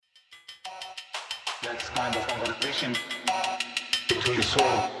That's kind of conversation between the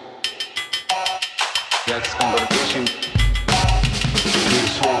soul. That's conversation between the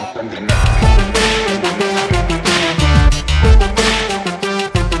soul and the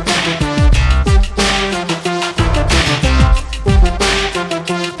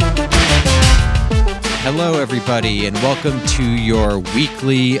Hello, everybody, and welcome to your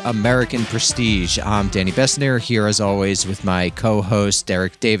weekly American Prestige. I'm Danny Bessner, here as always with my co-host,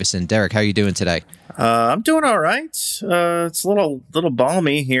 Derek Davison. Derek, how are you doing today? I'm doing all right. It's a little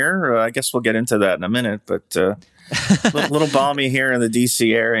balmy here. I guess we'll get into that in a minute, but little balmy here in the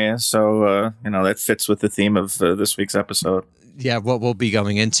DC area. So, that fits with the theme of this week's episode. Yeah, what we'll be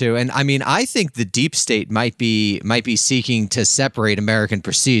going into. And I mean, I think the deep state might be seeking to separate American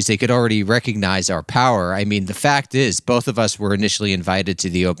Prestige. They could already recognize our power. I mean, the fact is, both of us were initially invited to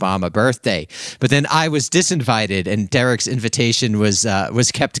the Obama birthday, but then I was disinvited, and Derek's invitation was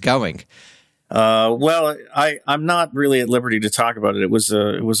kept going. Well, I'm not really at liberty to talk about it. It was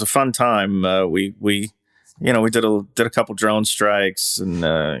a fun time. We did a couple drone strikes and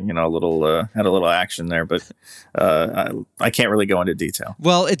had a little action there, but I can't really go into detail.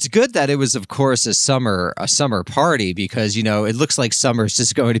 Well, it's good that it was, of course, a summer party because it looks like summer's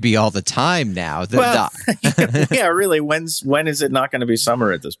just going to be all the time now. Yeah, really. When is it not going to be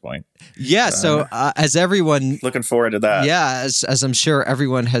summer at this point? Yeah. So as everyone looking forward to that. Yeah, as I'm sure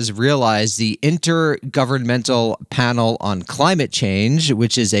everyone has realized, the Intergovernmental Panel on Climate Change,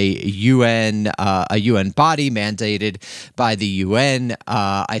 which is a UN body mandated by the UN,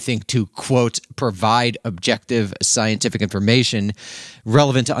 I think to, quote, provide objective scientific information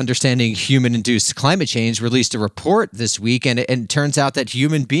relevant to understanding human-induced climate change, released a report this week, and it turns out that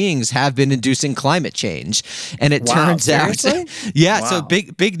human beings have been inducing climate change. And it turns seriously? out, yeah, wow. So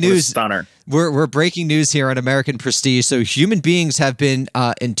big news. Stunner. We're breaking news here on American Prestige. So human beings have been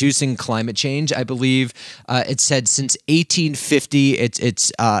inducing climate change. I believe it said since 1850.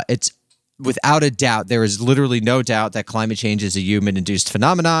 It's without a doubt, there is literally no doubt that climate change is a human-induced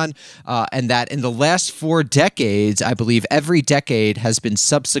phenomenon, and that in the last 4 decades, I believe every decade has been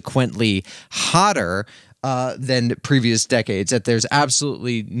subsequently hotter than previous decades, that there's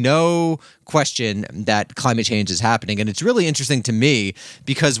absolutely no question that climate change is happening. And it's really interesting to me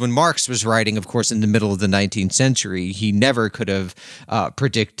because when Marx was writing, of course, in the middle of the 19th century, he never could have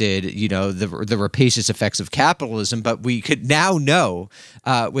predicted, the rapacious effects of capitalism. But we could now know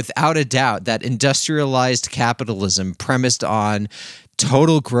without a doubt that industrialized capitalism premised on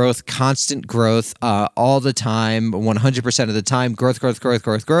total growth, constant growth, all the time, 100% of the time,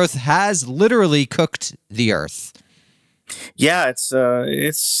 growth has literally cooked the earth. Yeah,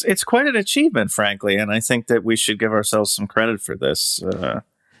 it's quite an achievement, frankly, and I think that we should give ourselves some credit for this.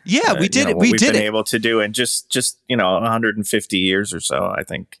 Yeah, we did it. We've been able to do in just 150 years or so. I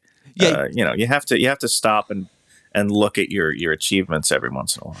think. Yeah. You have to stop and look at your achievements every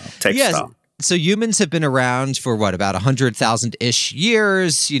once in a while. Take stock. So humans have been around for about 100,000-ish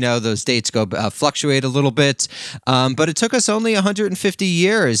years. Those dates fluctuate a little bit, but it took us only 150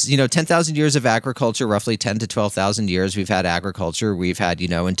 years. 10,000 years of agriculture, roughly 10 to 12,000 years. We've had agriculture. We've had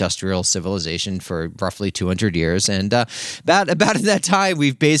industrial civilization for roughly 200 years, and about in that time,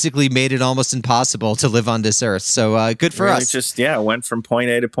 we've basically made it almost impossible to live on this earth. So good for us. Just went from point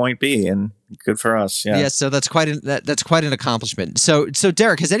A to point B, and good for us. Yeah. Yeah. So that's quite an accomplishment. So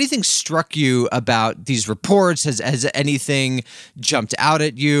Derek, has anything struck you about these reports? Has anything jumped out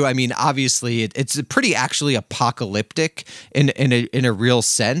at you? I mean, obviously, it's pretty actually apocalyptic in a real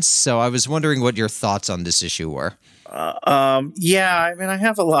sense. So I was wondering what your thoughts on this issue were. Yeah. I mean, I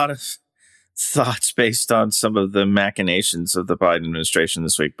have a lot of thoughts based on some of the machinations of the Biden administration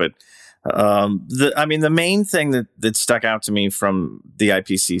this week, but. The main thing that stuck out to me from the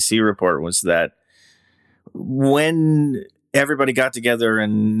IPCC report was that when everybody got together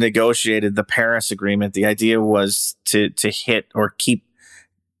and negotiated the Paris Agreement, the idea was to hit or stay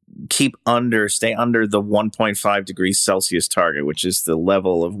under the 1.5 degrees Celsius target, which is the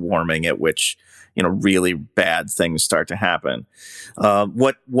level of warming at which really bad things start to happen.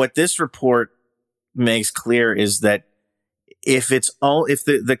 What this report makes clear is that if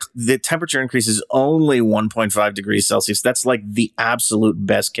the temperature increase is only 1.5 degrees Celsius, that's like the absolute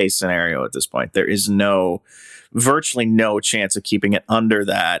best case scenario at this point. There is virtually no chance of keeping it under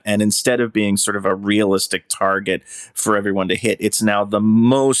that. And instead of being sort of a realistic target for everyone to hit, it's now the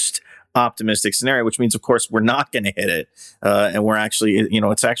most optimistic scenario, which means, of course, we're not going to hit it. And we're actually,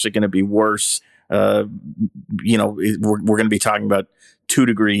 it's actually going to be worse. We're going to be talking about 2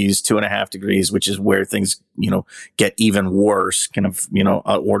 degrees, 2.5 degrees, which is where things, get even worse, kind of,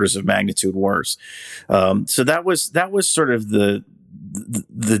 orders of magnitude worse. So that was sort of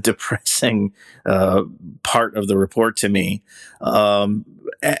the depressing part of the report to me.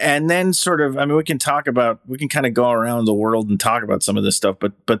 And then sort of, I mean, we can kind of go around the world and talk about some of this stuff,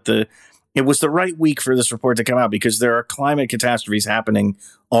 but it was the right week for this report to come out because there are climate catastrophes happening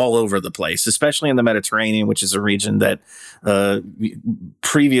all over the place, especially in the Mediterranean, which is a region that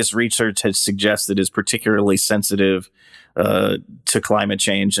previous research has suggested is particularly sensitive to climate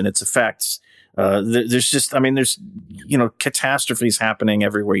change and its effects. There's catastrophes happening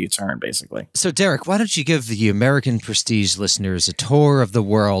everywhere you turn, basically. So, Derek, why don't you give the American Prestige listeners a tour of the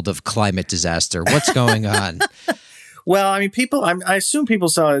world of climate disaster? What's going on? Well, I mean, I assume people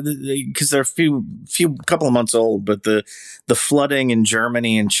saw it because they're a couple of months old, but the flooding in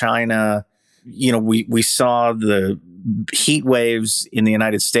Germany and China, we saw the heat waves in the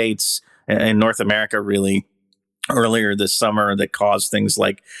United States and North America really earlier this summer that caused things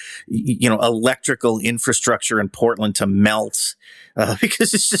like, electrical infrastructure in Portland to melt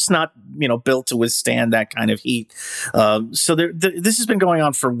because it's just not, built to withstand that kind of heat. So this has been going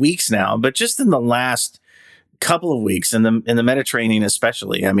on for weeks now, but just in the last couple of weeks in the Mediterranean,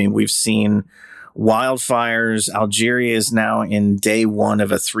 especially, I mean, we've seen wildfires. Algeria is now in day one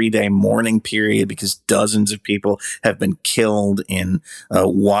of a 3-day mourning period because dozens of people have been killed in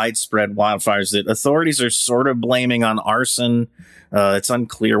widespread wildfires that authorities are sort of blaming on arson. It's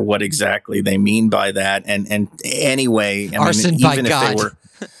unclear what exactly they mean by that. And anyway, arson by even God. If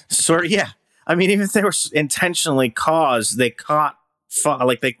they were even if they were intentionally caused, they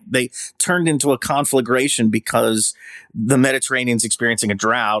they turned into a conflagration because the Mediterranean's experiencing a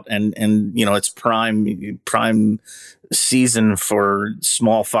drought and it's prime season for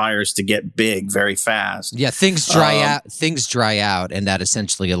small fires to get big very fast. Yeah, things dry out, and that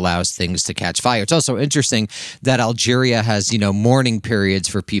essentially allows things to catch fire. It's also interesting that Algeria has, mourning periods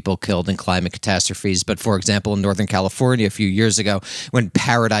for people killed in climate catastrophes. But for example, in Northern California a few years ago, when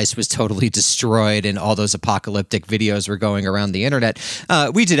paradise was totally destroyed and all those apocalyptic videos were going around the internet,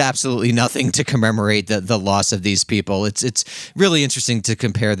 we did absolutely nothing to commemorate the loss of these people. It's really interesting to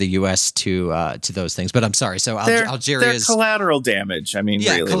compare the U.S. to those things. But I'm sorry. So Algeria. They're collateral damage. I mean,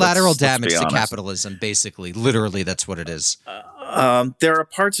 really, collateral damage to capitalism, basically. Literally, that's what it is. There are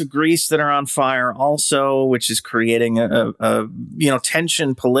parts of Greece that are on fire also, which is creating a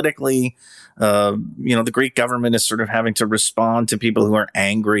tension politically. The Greek government is sort of having to respond to people who are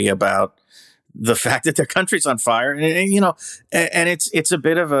angry about the fact that their country's on fire, and it's a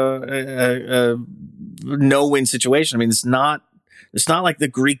bit of a no-win situation. I mean, it's not like the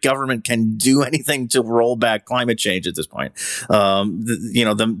Greek government can do anything to roll back climate change at this point.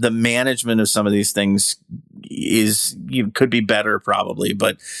 The management of some of these things could be better probably,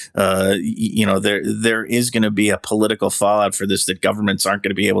 but there is going to be a political fallout for this that governments aren't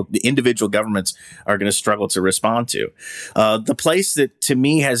going to be able. The individual governments are going to struggle to respond to. The place that to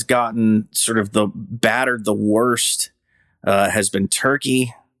me has gotten sort of battered the worst has been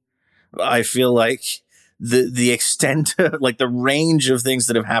Turkey. I feel like the extent, like the range of things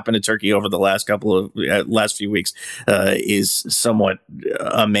that have happened in Turkey over the last few weeks is somewhat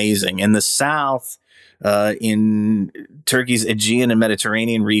amazing. In the south, in Turkey's Aegean and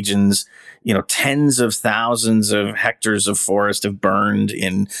Mediterranean regions, tens of thousands of hectares of forest have burned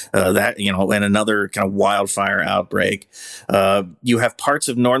in and another kind of wildfire outbreak. You have parts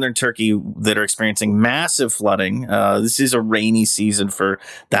of northern Turkey that are experiencing massive flooding. This is a rainy season for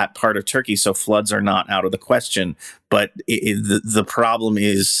that part of Turkey, so floods are not out of the question. But the problem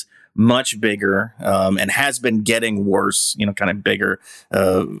is much bigger and has been getting worse, kind of bigger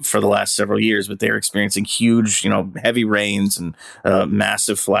for the last several years. But they're experiencing huge, heavy rains and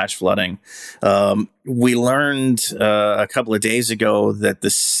massive flash flooding. We learned a couple of days ago that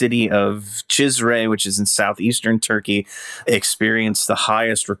the city of Cizre, which is in southeastern Turkey, experienced the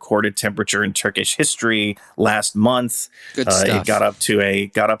highest recorded temperature in Turkish history last month. Good stuff. It got up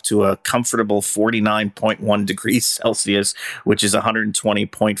to a comfortable 49.1 degrees Celsius, which is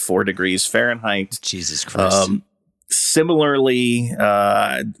 120.4 degrees Fahrenheit. Jesus Christ. Similarly,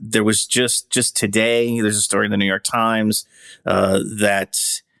 there was just today, there's a story in the New York Times that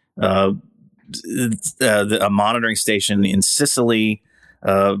a monitoring station in Sicily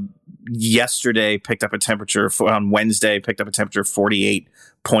yesterday picked up a temperature on Wednesday, picked up a temperature of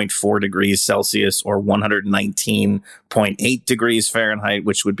 48.4 degrees Celsius or 119.8 degrees Fahrenheit,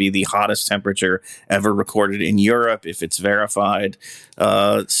 which would be the hottest temperature ever recorded in Europe if it's verified.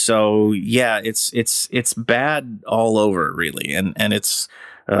 So yeah, it's bad all over really. And it's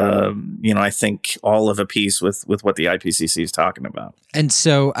I think all of a piece with what the IPCC is talking about. And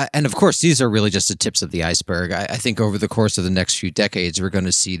so, and of course, these are really just the tips of the iceberg. I think over the course of the next few decades, we're going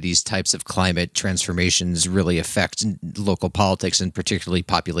to see these types of climate transformations really affect local politics and particularly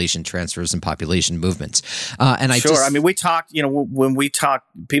population transfers and population movements. I mean, we talked, when we talk,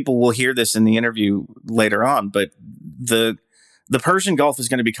 people will hear this in the interview later on, but the Persian Gulf is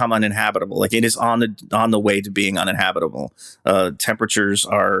going to become uninhabitable. Like, it is on the way to being uninhabitable. Temperatures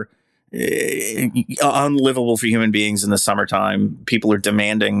are unlivable for human beings in the summertime. People are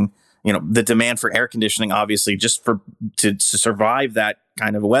demanding, the demand for air conditioning, obviously, just to survive that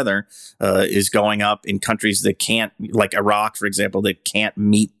kind of weather, is going up in countries that can't, like Iraq, for example, that can't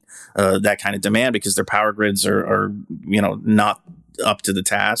meet that kind of demand because their power grids are not up to the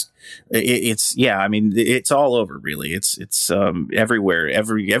task. It's all over, really. It's everywhere.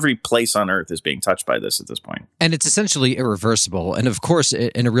 Every place on Earth is being touched by this at this point. And it's essentially irreversible. And of course,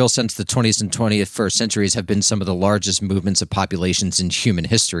 in a real sense, the 20th and 21st centuries have been some of the largest movements of populations in human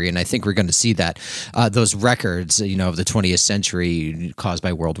history. And I think we're going to see that those records, of the 20th century caused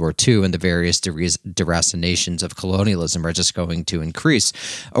by World War II and the various deracinations of colonialism are just going to increase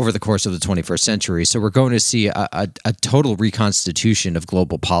over the course of the 21st century. So we're going to see a total reconstitution of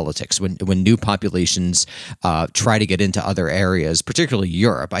global politics when new populations try to get into other areas, particularly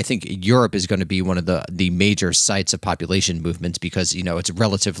Europe. I think Europe is going to be one of the major sites of population movements because it's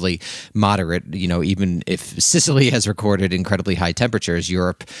relatively moderate. Even if Sicily has recorded incredibly high temperatures,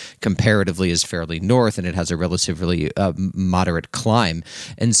 Europe comparatively is fairly north and it has a relatively moderate climb.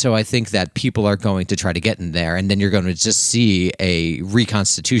 And so I think that people are going to try to get in there, and then you're going to just see a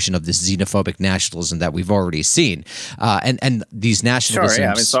reconstitution of this xenophobic nationalism that we've already seen, and these nationalisms. Sure,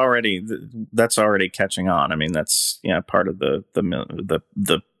 yeah. That's already catching on. I mean, that's part of the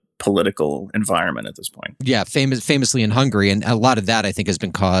political environment at this point. Yeah, famously in Hungary, and a lot of that I think has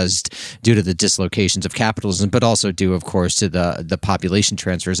been caused due to the dislocations of capitalism, but also due, of course, to the population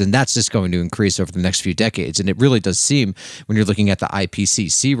transfers, and that's just going to increase over the next few decades. And it really does seem, when you're looking at the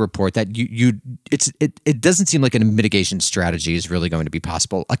IPCC report, that it doesn't seem like a mitigation strategy is really going to be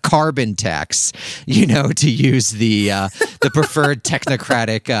possible. A carbon tax, to use the preferred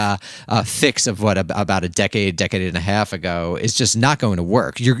technocratic fix of about a decade and a half ago, is just not going to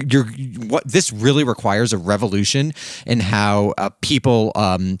work. What this really requires a revolution in how people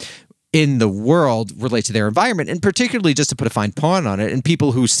in the world relate to their environment, and particularly, just to put a fine point on it, and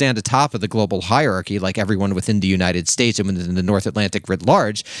people who stand atop of the global hierarchy, like everyone within the United States and within the North Atlantic writ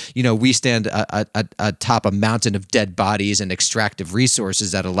large. We stand atop a mountain of dead bodies and extractive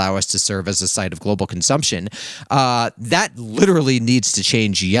resources that allow us to serve as a site of global consumption. That literally needs to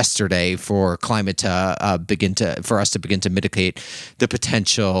change yesterday for climate to for us to begin to mitigate the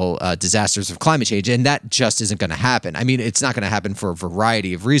potential disasters of climate change, and that just isn't going to happen. I mean, it's not going to happen for a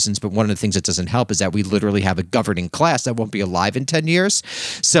variety of reasons, but one of the things that doesn't help is that we literally have a governing class that won't be alive in 10 years.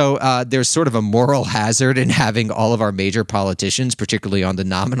 So there's sort of a moral hazard in having all of our major politicians, particularly on the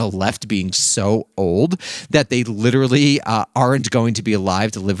nominal left, being so old that they literally aren't going to be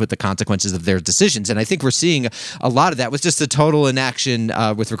alive to live with the consequences of their decisions. And I think we're seeing a lot of that with just the total inaction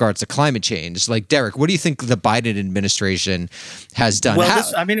with regards to climate change. Like, Derek, what do you think the Biden administration has done?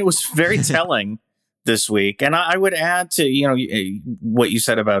 Well, it was very telling this week. And I would add to, what you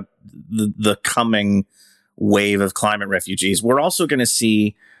said about the coming wave of climate refugees. We're also going to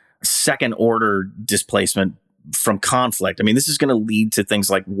see second order displacement from conflict. I mean, this is going to lead to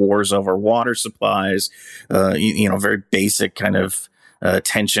things like wars over water supplies, very basic kind of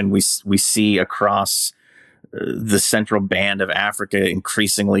tension we see across the central band of Africa,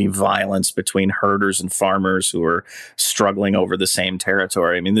 increasingly violence between herders and farmers who are struggling over the same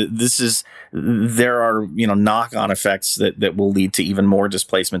territory. I mean, there are, knock-on effects that will lead to even more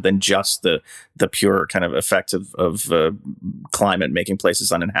displacement than just the pure kind of effect of climate making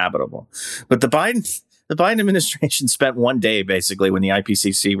places uninhabitable. But the Biden administration spent one day, basically, when the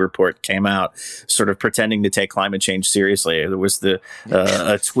IPCC report came out, sort of pretending to take climate change seriously. There was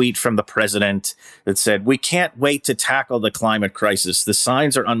a tweet from the president that said, "We can't wait to tackle the climate crisis. The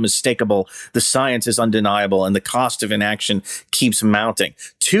signs are unmistakable. The science is undeniable, and the cost of inaction keeps mounting."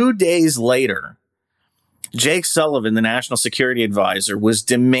 2 days later, Jake Sullivan, the national security advisor, was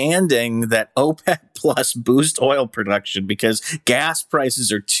demanding that OPEC Plus boost oil production because gas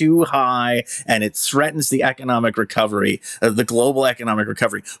prices are too high and it threatens the economic recovery, the global economic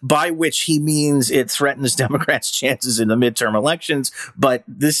recovery, by which he means it threatens Democrats' chances in the midterm elections. But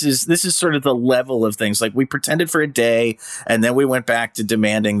this is sort of the level of things. Like, we pretended for a day and then we went back to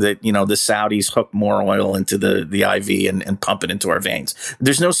demanding that, the Saudis hook more oil into the IV and pump it into our veins.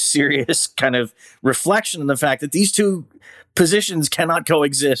 There's no serious kind of reflection on the fact that these two positions cannot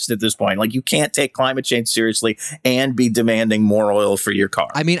coexist at this point. Like, you can't take climate change seriously and be demanding more oil for your car.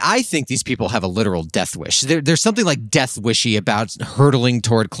 I mean, I think these people have a literal death wish. There's something like death wishy about hurtling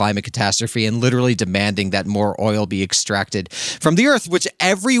toward climate catastrophe and literally demanding that more oil be extracted from the earth, which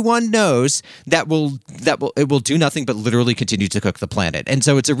everyone knows it will do nothing but literally continue to cook the planet. And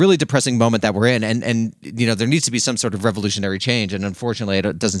so it's a really depressing moment that we're in. And there needs to be some sort of revolutionary change. And unfortunately,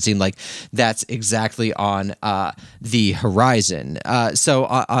 it doesn't seem like that's exactly on the horizon.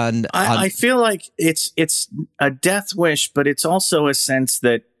 I feel like it's a death wish, but it's also a sense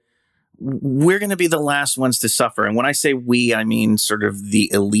that we're going to be the last ones to suffer. And when I say we, I mean sort of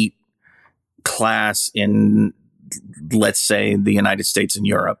the elite class in, let's say, the United States and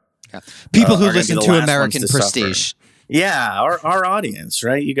Europe. Yeah. People who listen to American Prestige. Suffer. Yeah, our audience,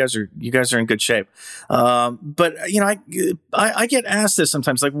 right? You guys are in good shape. But I get asked this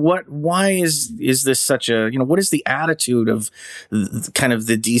sometimes, like, why is this such a, what is the attitude of kind of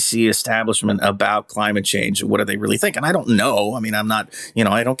the DC establishment about climate change? What do they really think? And I don't know. I mean, I'm not,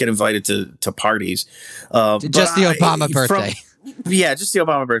 I don't get invited to parties. Just the Obama birthday. Yeah, just the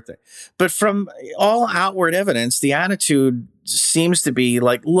Obama birthday. But from all outward evidence, the attitude seems to be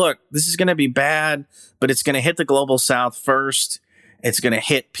like, look, this is going to be bad, but it's going to hit the global south first. It's going to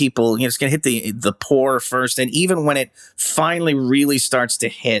hit people, it's going to hit the poor first. And even when it finally really starts to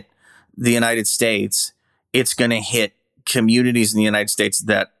hit the United States, it's going to hit communities in the United States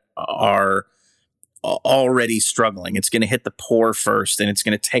that are already struggling. It's going to hit the poor first, and it's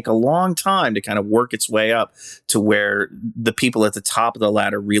going to take a long time to kind of work its way up to where the people at the top of the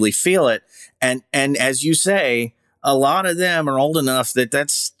ladder really feel it. And as you say, a lot of them are old enough that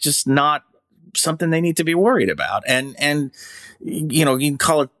that's just not something they need to be worried about. And you can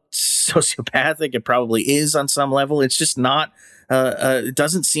call it sociopathic. It probably is on some level. It's just not, it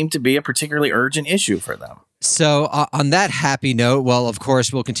doesn't seem to be a particularly urgent issue for them. So on that happy note, well, of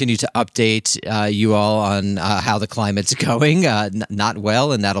course, we'll continue to update you all on how the climate's going. Not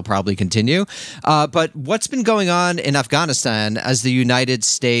well, and that'll probably continue. But what's been going on in Afghanistan as the United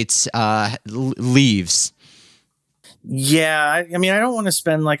States leaves? Yeah, I mean, I don't want to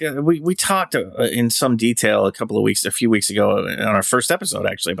spend we talked in some detail a few weeks ago on our first episode,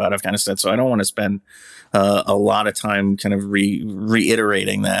 actually, about Afghanistan. So I don't want to spend a lot of time kind of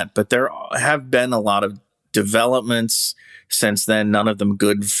reiterating that. But there have been a lot of developments since then, none of them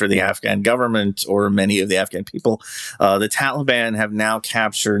good for the Afghan government or many of the Afghan people. The Taliban have now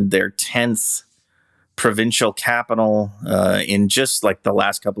captured their 10th provincial capital in just like the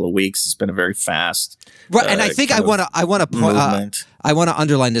last couple of weeks. It's been a very fast right, and I think I want to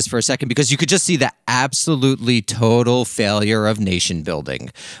underline this for a second, because you could just see the absolutely total failure of nation building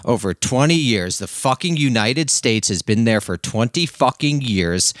over 20 years. The fucking United States has been there for 20 fucking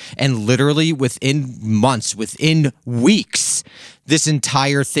years, and literally within months, within weeks, this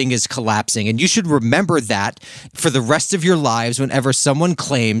entire thing is collapsing. And you should remember that for the rest of your lives whenever someone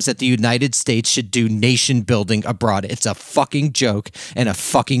claims that the United States should do nation building abroad. It's a fucking joke and a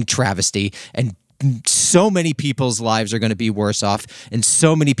fucking travesty. And so many people's lives are going to be worse off, and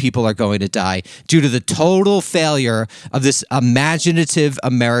so many people are going to die due to the total failure of this imaginative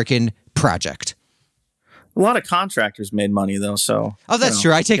American project. A lot of contractors made money, though. So that's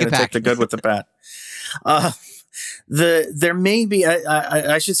true. I take it back. Take the good with the bad. There may be,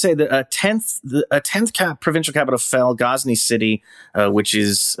 I should say that a 10th provincial capital fell, Ghazni City, which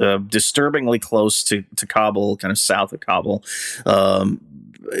is disturbingly close to Kabul, kind of south of Kabul,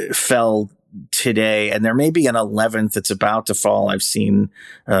 fell today, and there may be an 11th that's about to fall. I've seen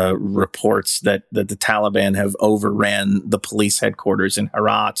reports that the Taliban have overran the police headquarters in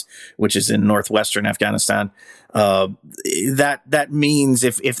Herat, which is in northwestern Afghanistan. That means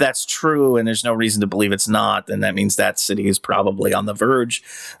if that's true, and there's no reason to believe it's not, then that means that city is probably on the verge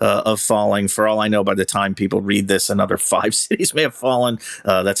of falling. For all I know, by the time people read this, another 5 cities may have fallen.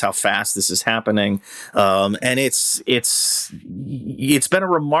 That's how fast this is happening, and it's been a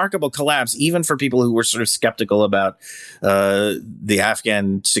remarkable collapse, even for people who were sort of skeptical about the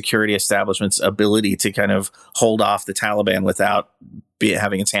Afghan security establishment's ability to kind of hold off the Taliban without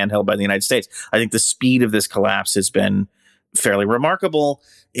having its hand held by the United States. I think the speed of this collapse has been fairly remarkable.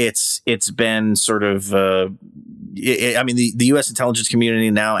 It's been sort of, the U.S. intelligence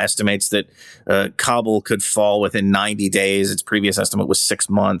community now estimates that Kabul could fall within 90 days. Its previous estimate was 6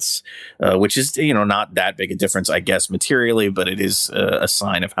 months, which is, not that big a difference, I guess, materially, but it is a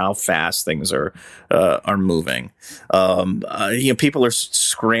sign of how fast things are moving. People are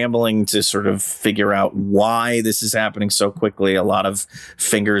scrambling to sort of figure out why this is happening so quickly. A lot of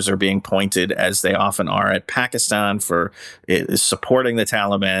fingers are being pointed, as they often are, at Pakistan for supporting the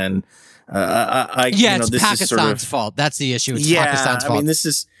Taliban. It's Pakistan's fault. That's the issue. It's Pakistan's fault. I mean, this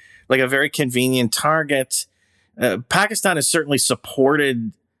is like a very convenient target. Pakistan has certainly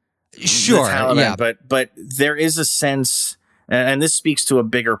supported the Taliban, but there is a sense, and this speaks to a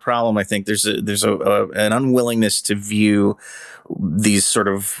bigger problem. I think there's an unwillingness to view these sort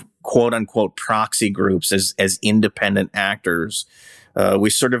of quote unquote proxy groups as independent actors. We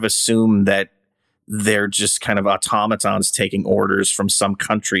sort of assume that they're just kind of automatons taking orders from some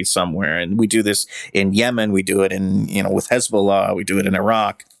country somewhere. And we do this in Yemen. We do it with Hezbollah. We do it in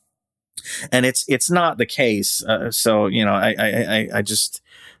Iraq. And it's not the case. So, I just,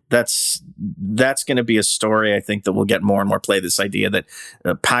 that's going to be a story, I think, that will get more and more play, this idea that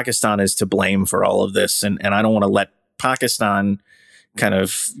Pakistan is to blame for all of this. And I don't want to let Pakistan kind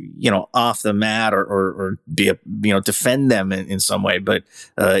of, off the mat or be defend them in some way. But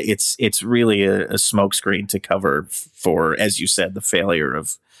it's really a smokescreen to cover for, as you said, the failure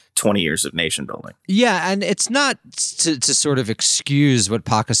of 20 years of nation building. Yeah, and it's not to sort of excuse what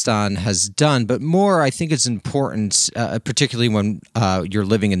Pakistan has done, but more, I think it's important, particularly when you're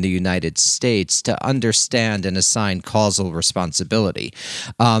living in the United States, to understand and assign causal responsibility.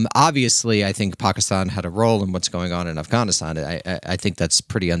 Obviously, I think Pakistan had a role in what's going on in Afghanistan. I think that's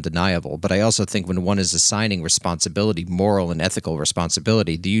pretty undeniable. But I also think when one is assigning responsibility, moral and ethical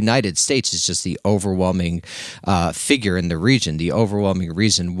responsibility, the United States is just the overwhelming figure in the region, the overwhelming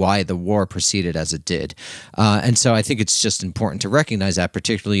reason why the war proceeded as it did. And so I think it's just important to recognize that,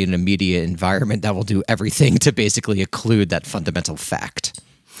 particularly in a media environment that will do everything to basically occlude that fundamental fact.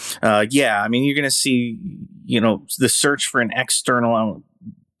 I mean, you're going to see, the search for an external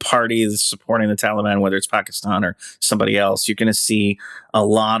party that's supporting the Taliban, whether it's Pakistan or somebody else. You're going to see a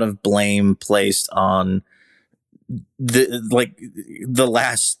lot of blame placed on the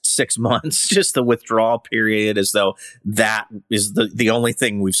last 6 months, just the withdrawal period, as though that is the only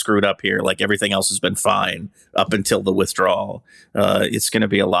thing we've screwed up here. Like everything else has been fine up until the withdrawal. It's going to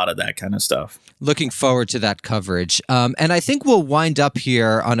be a lot of that kind of stuff. Looking forward to that coverage. And I think we'll wind up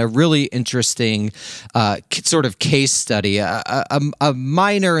here on a really interesting sort of case study, a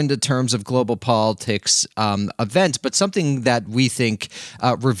minor in the terms of global politics event, but something that we think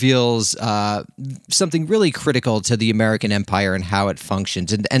reveals something really critical to the American empire and how it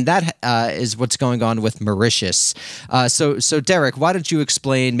functions. And that is what's going on with Mauritius. So Derek, why don't you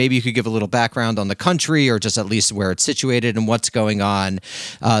explain, maybe you could give a little background on the country or just at least where it's situated and what's going on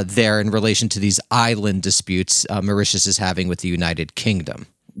there in relation to these island disputes Mauritius is having with the United Kingdom.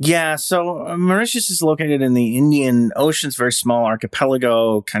 Yeah, so Mauritius is located in the Indian Ocean. It's a very small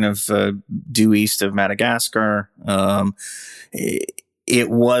archipelago, kind of due east of Madagascar. It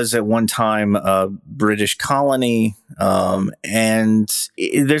was at one time a British colony, and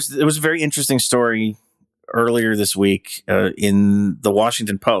there was a very interesting story earlier this week in the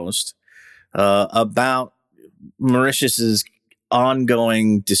Washington Post about Mauritius's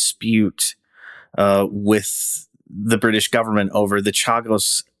ongoing dispute with the British government over the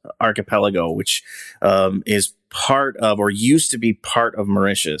Chagos archipelago, which is part of, or used to be part of,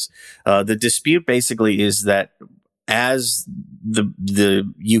 Mauritius. The dispute basically is that as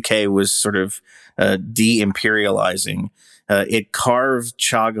the UK was sort of de-imperializing, it carved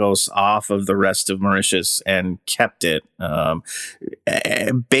Chagos off of the rest of Mauritius and kept it,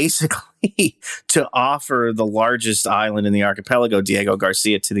 basically to offer the largest island in the archipelago, Diego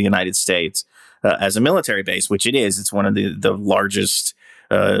Garcia, to the United States as a military base, which it is. It's one of the largest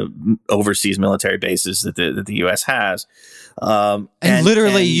overseas military bases that the U.S. has. And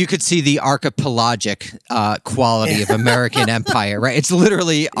literally, you could see the archipelagic quality of American empire, right? It's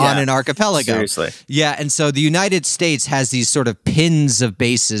literally on an archipelago. Seriously. Yeah, and so the United States has these sort of pins of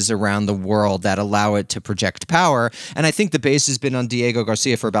bases around the world that allow it to project power. And I think the base has been on Diego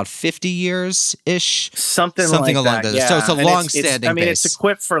Garcia for about 50 years-ish. Something like along that. those. Yeah. So it's a long-standing base. It's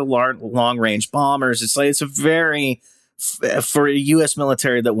equipped for long-range bombers. It's a very... For a U.S.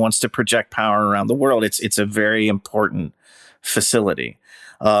 military that wants to project power around the world, it's a very important facility.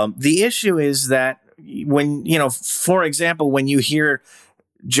 The issue is that when, for example, when you hear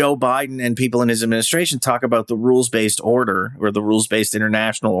Joe Biden and people in his administration talk about the rules-based order or the rules-based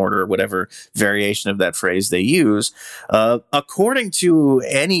international order, or whatever variation of that phrase they use, according to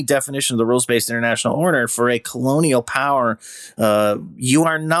any definition of the rules-based international order, for a colonial power, you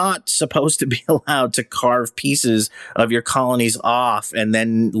are not supposed to be allowed to carve pieces of your colonies off and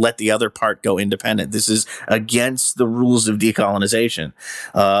then let the other part go independent. This is against the rules of decolonization.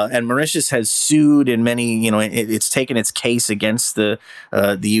 And Mauritius has sued in many, it's taken its case against the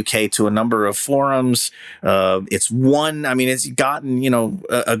the UK to a number of forums. It's gotten,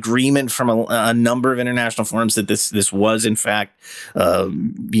 agreement from a number of international forums that this was in fact,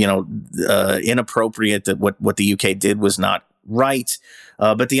 inappropriate, that what the UK did was not right.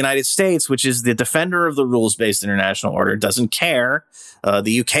 But the United States, which is the defender of the rules-based international order, doesn't care.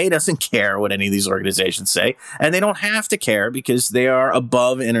 The UK doesn't care what any of these organizations say, and they don't have to care because they are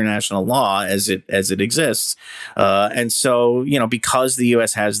above international law as it exists. And so, because the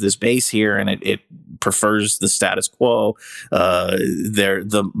U.S. has this base here and it prefers the status quo,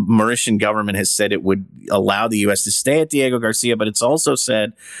 the Mauritian government has said it would allow the U.S. to stay at Diego Garcia, but it's also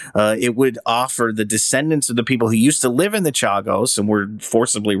said it would offer the descendants of the people who used to live in the Chagos and were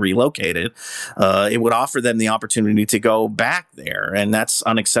forcibly relocated, it would offer them the opportunity to go back there, and that's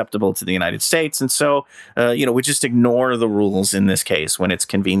unacceptable to the United States. And so, we just ignore the rules in this case when it's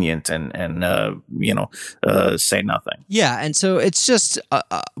convenient and say nothing. Yeah, and so it's just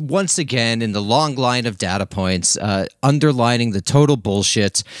once again in the long line of data points, underlining the total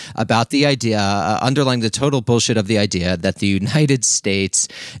bullshit about the idea, underlining the total bullshit of the idea that the United States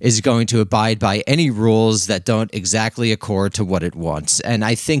is going to abide by any rules that don't exactly accord to what it wants. And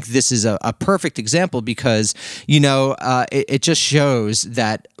I think this is a perfect example because, it just shows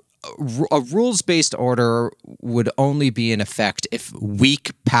that a rules-based order would only be in effect if weak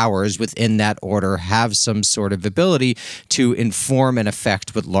powers within that order have some sort of ability to inform and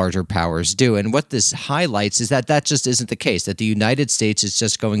affect what larger powers do. And what this highlights is that just isn't the case, that the United States is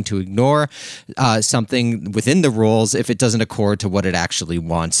just going to ignore something within the rules if it doesn't accord to what it actually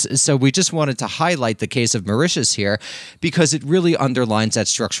wants. So we just wanted to highlight the case of Mauritius here because it really underlines that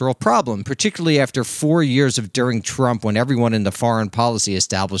structural problem, particularly after 4 years during Trump, when everyone in the foreign policy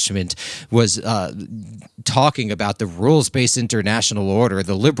establishment was talking about the rules-based international order,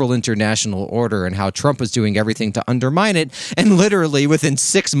 the liberal international order, and how Trump was doing everything to undermine it. And literally within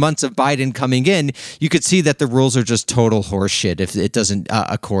 6 months of Biden coming in, you could see that the rules are just total horseshit if it doesn't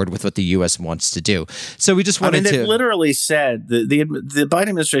accord with what the U.S. wants to do. So we just wanted they've literally said, the Biden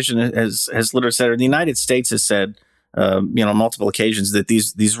administration has literally said, or the United States has said, multiple occasions that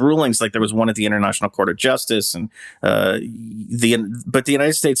these rulings, like there was one at the International Court of Justice, and but the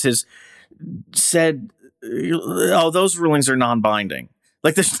United States has said, those rulings are non-binding.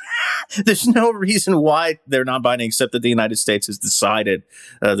 Like there's no reason why they're non-binding except that the United States has decided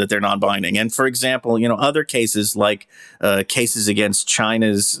that they're non-binding. And for example, other cases like cases against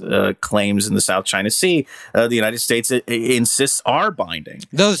China's claims in the South China Sea, the United States insists are binding.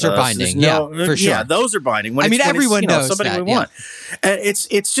 Those are binding, for sure. Yeah, those are binding. Everyone knows somebody that. We want.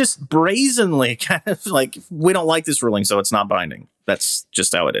 It's just brazenly kind of like, we don't like this ruling, so it's not binding. That's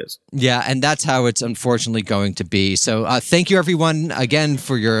just how it is. Yeah, and that's how it's unfortunately going to be. So thank you, everyone, again,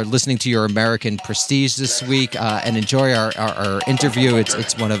 for your listening to your American Prestige this week, and enjoy our interview. It's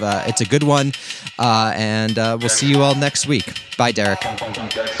a good one, and we'll see you all next week. Bye, Derek.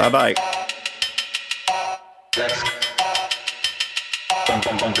 Bye-bye.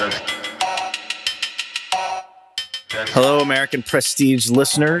 Hello, American Prestige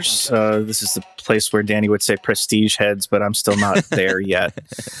listeners. This is the place where Danny would say prestige heads, but I'm still not there yet.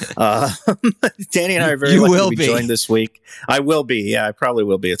 Danny and I are very lucky to be joined this week. I will be. Yeah, I probably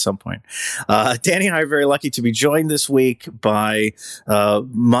will be at some point. Danny and I are very lucky to be joined this week by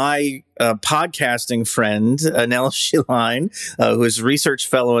my podcasting friend, Anel Shiline, who is a research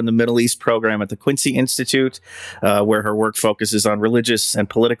fellow in the Middle East program at the Quincy Institute, where her work focuses on religious and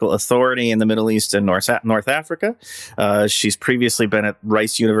political authority in the Middle East and North Africa. She's previously been at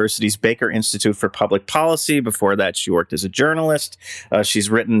Rice University's Baker Institute for Public Policy. Before that, she worked as a journalist. She's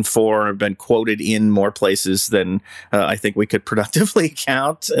written for, been quoted in more places than I think we could productively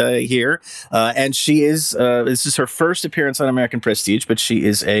count here. And she is, this is her first appearance on American Prestige, but she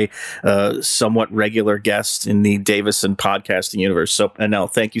is a somewhat regular guest in the Davison podcasting universe. So, Anel,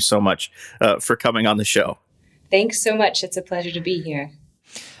 thank you so much for coming on the show. Thanks so much. It's a pleasure to be here.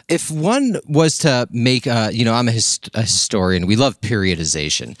 If one was to make, I'm a historian. We love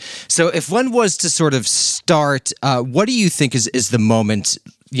periodization. So if one was to sort of start, what do you think is the moment?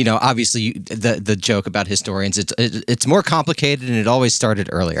 Obviously the joke about historians, it's more complicated and it always started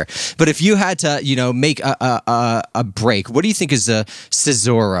earlier. But if you had to, make a break, what do you think is the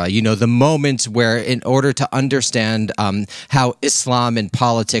caesura, the moment where in order to understand how Islam and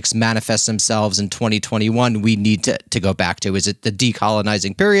politics manifest themselves in 2021, we need to go back to? Is it the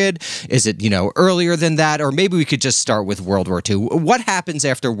decolonizing period? Is it, earlier than that? Or maybe we could just start with World War II. What happens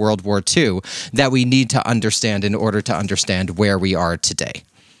after World War II that we need to understand in order to understand where we are today?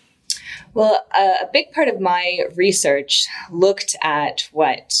 Well, a big part of my research looked at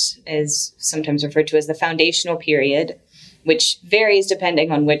what is sometimes referred to as the foundational period which varies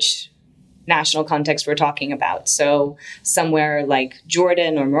depending on which national context we're talking about. So somewhere like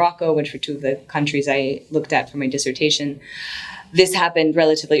Jordan or Morocco, which were two of the countries I looked at for my dissertation, this happened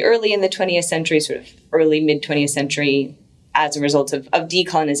relatively early in the 20th century, sort of early mid-20th century, as a result of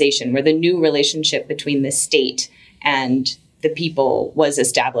decolonization, where the new relationship between the state and the people was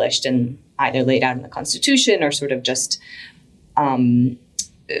established and either laid out in the Constitution or sort of just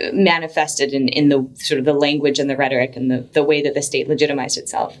manifested in the sort of the language and the rhetoric and the way that the state legitimized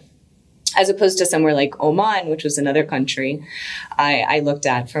itself. As opposed to somewhere like Oman, which was another country I looked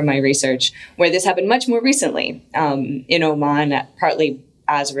at for my research, where this happened much more recently. In Oman, partly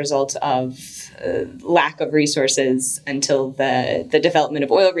as a result of lack of resources until the development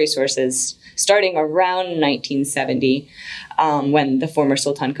of oil resources starting around 1970, when the former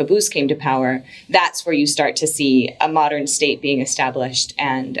Sultan Qaboos came to power. That's where you start to see a modern state being established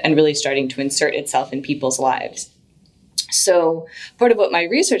and really starting to insert itself in people's lives. So part of what my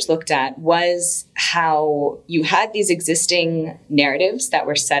research looked at was how you had these existing narratives that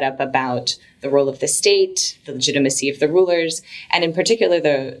were set up about the role of the state, the legitimacy of the rulers, and in particular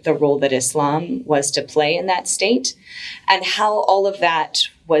the role that Islam was to play in that state, and how all of that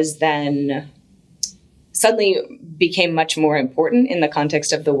was then suddenly became much more important in the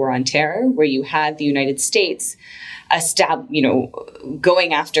context of the War on Terror, where you had the United States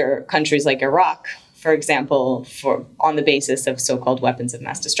going after countries like Iraq, for example, on the basis of so-called weapons of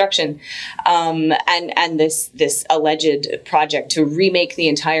mass destruction, and this alleged project to remake the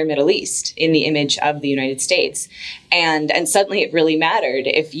entire Middle East in the image of the United States, and suddenly it really mattered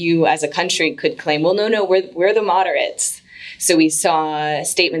if you, as a country, could claim, well, no, we're the moderates. So we saw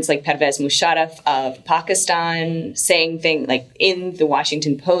statements like Pervez Musharraf of Pakistan saying things like in the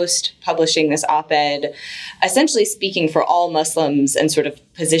Washington Post, publishing this op-ed, essentially speaking for all Muslims and sort of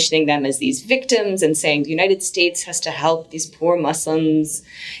positioning them as these victims and saying the United States has to help these poor Muslims,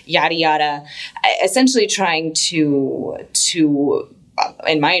 yada, yada, essentially trying to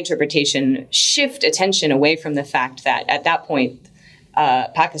in my interpretation, shift attention away from the fact that at that point,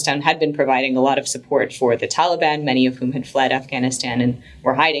 Pakistan had been providing a lot of support for the Taliban, many of whom had fled Afghanistan and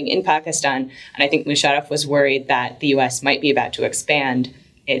were hiding in Pakistan. And I think Musharraf was worried that the U.S. might be about to expand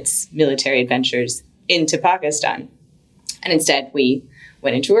its military adventures into Pakistan. And instead, we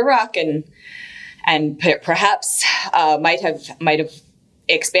went into Iraq and perhaps might have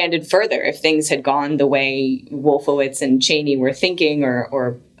expanded further if things had gone the way Wolfowitz and Cheney were thinking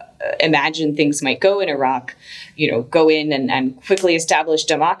or imagine things might go in Iraq, go in and quickly establish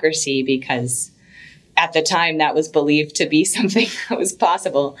democracy, because at the time that was believed to be something that was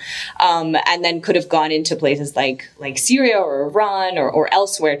possible, and then could have gone into places like Syria or Iran or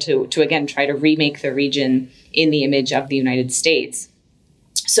elsewhere to again try to remake the region in the image of the United States.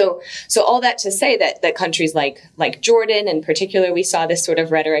 So all that to say that countries like Jordan in particular, we saw this sort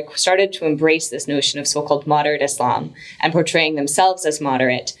of rhetoric started to embrace this notion of so-called moderate Islam and portraying themselves as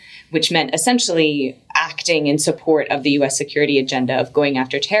moderate, which meant essentially acting in support of the U.S. security agenda of going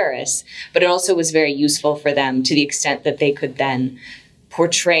after terrorists. But it also was very useful for them to the extent that they could then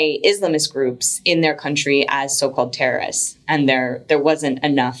portray Islamist groups in their country as so-called terrorists. And there wasn't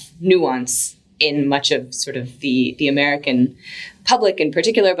enough nuance in much of sort of the American public in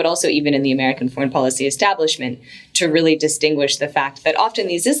particular, but also even in the American foreign policy establishment, to really distinguish the fact that often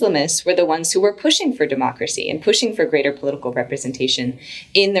these Islamists were the ones who were pushing for democracy and pushing for greater political representation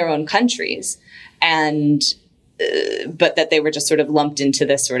in their own countries. And but that they were just sort of lumped into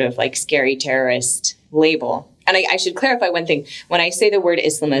this sort of like scary terrorist label. And I should clarify one thing. When I say the word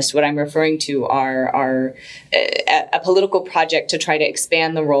Islamist, what I'm referring to are a political project to try to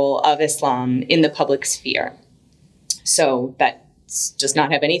expand the role of Islam in the public sphere. So that does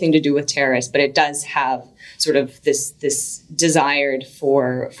not have anything to do with terrorists, but it does have sort of this desired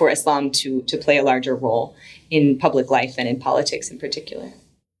for Islam to play a larger role in public life and in politics in particular.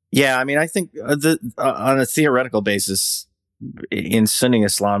 Yeah, I mean, I think on a theoretical basis, in Sunni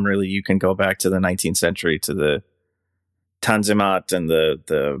Islam, really, you can go back to the 19th century, to the Tanzimat and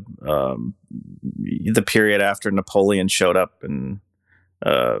the period after Napoleon showed up in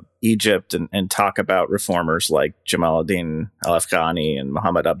Egypt and talk about reformers like Jamal ad-Din al-Afghani and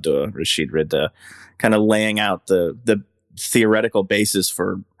Muhammad Abdul Rashid Rida, kind of laying out the theoretical basis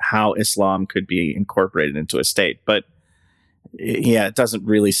for how Islam could be incorporated into a state. But yeah, it doesn't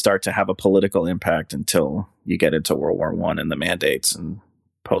really start to have a political impact until you get into World War I and the mandates and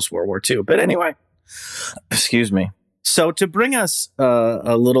post-World War II. But anyway, excuse me. So to bring us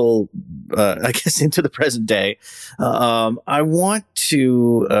a little, I guess, into the present day, I want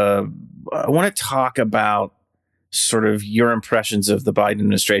to talk about sort of your impressions of the Biden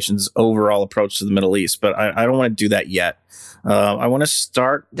administration's overall approach to the Middle East, but I don't want to do that yet. I want to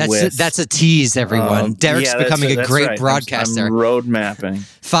start with... That's a tease, everyone. Derek's becoming a great right. broadcaster. I'm road mapping.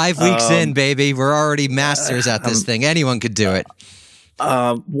 5 weeks in, baby. We're already masters at this thing. Anyone could do it.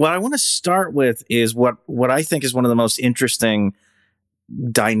 What I want to start with is what I think is one of the most interesting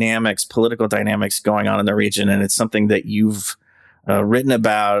dynamics, political dynamics going on in the region, and it's something that you've written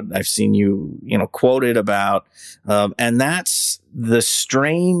about. I've seen you quoted about, and that's the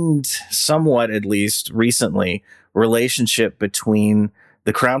strained, somewhat at least recently, relationship between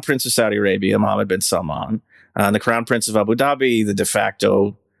the Crown Prince of Saudi Arabia, Mohammed bin Salman, and the Crown Prince of Abu Dhabi, the de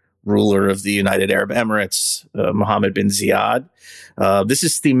facto ruler of the United Arab Emirates, Mohammed bin Zayed. This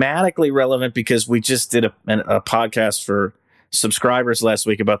is thematically relevant because we just did a podcast for subscribers last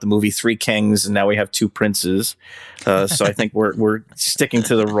week about the movie Three Kings, and now we have two princes. So I think we're sticking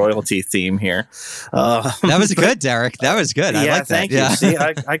to the royalty theme here. That was good, Derek. That was good. I like that. Thank you. Yeah. See,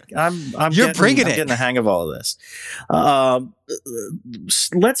 I'm getting the hang of all of this.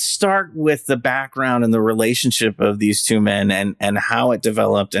 Let's start with the background and the relationship of these two men and how it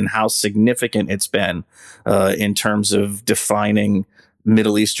developed and how significant it's been in terms of defining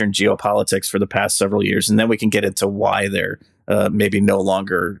Middle Eastern geopolitics for the past several years. And then we can get into why they're maybe no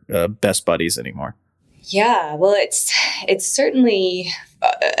longer best buddies anymore. Yeah, well, it's certainly,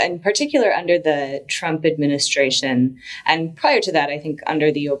 in particular under the Trump administration, and prior to that, I think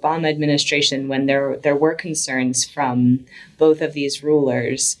under the Obama administration, when there were concerns from both of these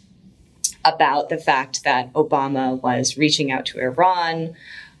rulers about the fact that Obama was reaching out to Iran,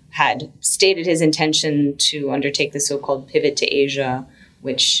 had stated his intention to undertake the so-called pivot to Asia,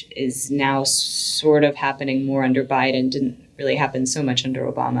 which is now sort of happening more under Biden, didn't really happen so much under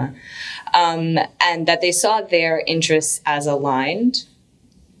Obama, and that they saw their interests as aligned.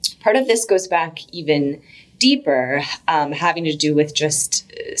 Part of this goes back even deeper, having to do with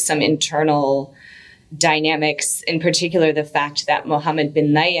just some internal dynamics, in particular the fact that Mohammed bin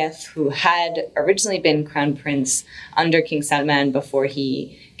Nayef, who had originally been crown prince under King Salman before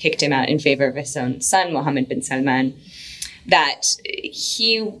he kicked him out in favor of his own son, Mohammed bin Salman, that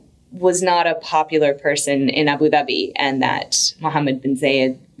he was not a popular person in Abu Dhabi, and that Mohammed bin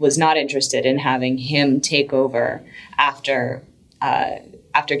Zayed was not interested in having him take over after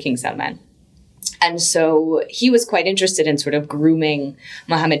King Salman. And so he was quite interested in sort of grooming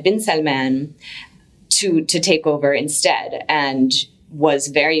Mohammed bin Salman to take over instead, and was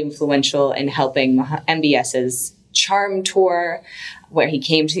very influential in helping MBS's Charm Tour, where he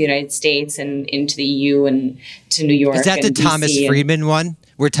came to the United States and into the EU and to New York. Is that the DC Thomas Friedman one?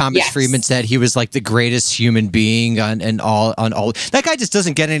 Where Thomas Friedman said he was like the greatest human being on all. That guy just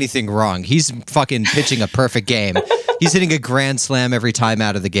doesn't get anything wrong. He's fucking pitching a perfect game. He's hitting a grand slam every time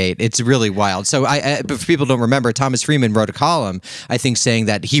out of the gate. It's really wild. So but if people don't remember, Thomas Friedman wrote a column, I think, saying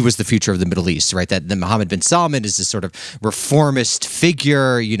that he was the future of the Middle East, right? That the Mohammed bin Salman is this sort of reformist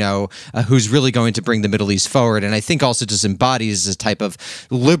figure, who's really going to bring the Middle East forward. And I think also just embodies a type of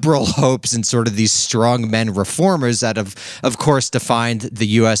liberal hopes and sort of these strong men reformers that have, of course, defined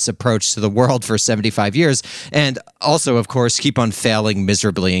the U.S. approach to the world for 75 years, and also, of course, keep on failing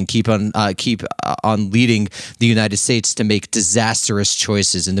miserably and keep on leading the United States to make disastrous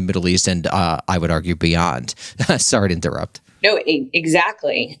choices in the Middle East and I would argue beyond. Sorry to interrupt. No,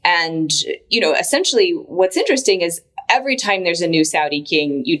 exactly. And, essentially what's interesting is every time there's a new Saudi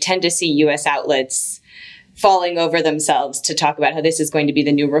king, you tend to see U.S. outlets falling over themselves to talk about how this is going to be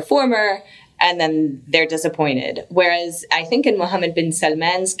the new reformer, and then they're disappointed. Whereas I think in Mohammed bin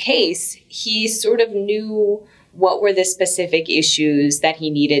Salman's case, he sort of knew what were the specific issues that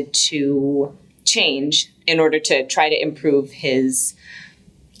he needed to change in order to try to improve his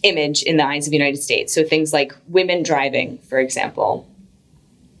image in the eyes of the United States. So things like women driving, for example.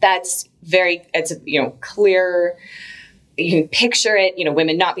 It's clear. You can picture it,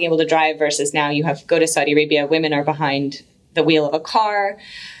 women not being able to drive versus now you go to Saudi Arabia, women are behind the wheel of a car.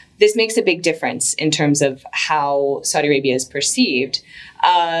 This makes a big difference in terms of how Saudi Arabia is perceived.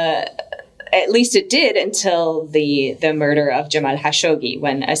 At least it did until the murder of Jamal Khashoggi,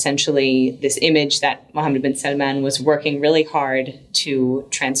 when essentially this image that Mohammed bin Salman was working really hard to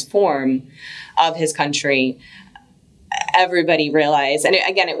transform of his country, everybody realized, and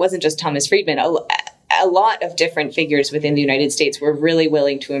again, it wasn't just Thomas Friedman, a lot of different figures within the United States were really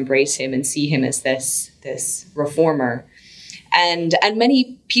willing to embrace him and see him as this reformer. And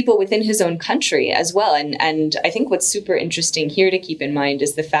many people within his own country as well. And I think what's super interesting here to keep in mind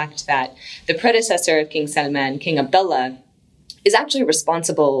is the fact that the predecessor of King Salman, King Abdullah, is actually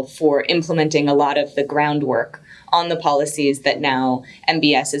responsible for implementing a lot of the groundwork on the policies that now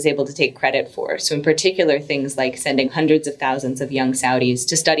MBS is able to take credit for. So in particular, things like sending hundreds of thousands of young Saudis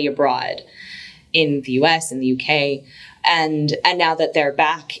to study abroad in the US and the UK. And now that they're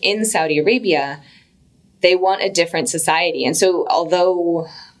back in Saudi Arabia, they want a different society. And so although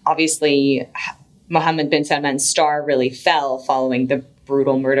obviously Mohammed bin Salman's star really fell following the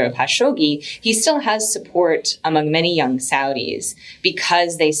brutal murder of Khashoggi, he still has support among many young Saudis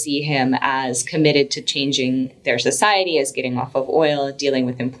because they see him as committed to changing their society, as getting off of oil, dealing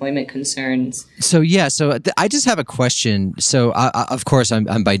with employment concerns. So I just have a question. So of course,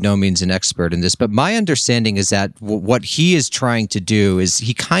 I'm by no means an expert in this, but my understanding is that what he is trying to do is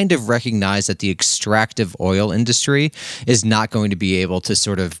he kind of recognized that the extractive oil industry is not going to be able to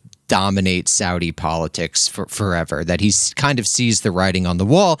sort of dominate Saudi politics forever, that he kind of sees the writing on the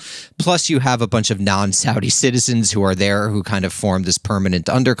wall. Plus, you have a bunch of non-Saudi citizens who are there who kind of form this permanent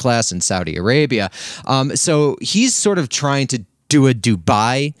underclass in Saudi Arabia. So he's sort of trying to do a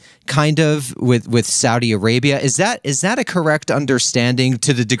Dubai kind of with Saudi Arabia. Is that a correct understanding,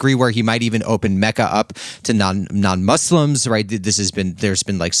 to the degree where he might even open Mecca up to non-Muslims, right? There's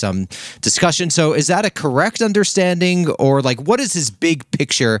been like some discussion. So is that a correct understanding, or like what is his big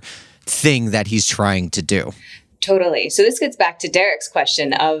picture thing that he's trying to do? Totally. So this gets back to Derek's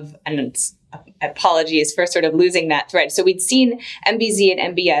question of, and apologies for sort of losing that thread. So we'd seen MBZ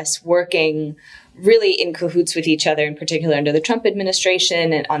and MBS working really in cahoots with each other, in particular under the Trump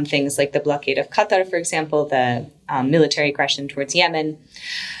administration, and on things like the blockade of Qatar, for example, the military aggression towards Yemen.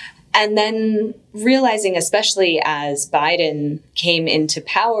 And then realizing, especially as Biden came into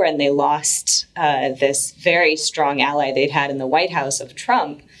power and they lost this very strong ally they'd had in the White House of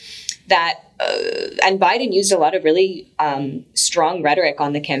Trump, that and Biden used a lot of really strong rhetoric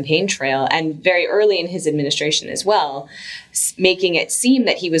on the campaign trail, and very early in his administration as well, making it seem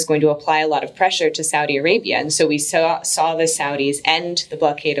that he was going to apply a lot of pressure to Saudi Arabia. And so we saw the Saudis end the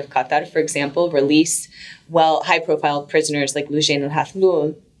blockade of Qatar, for example, release high-profile prisoners like Loujain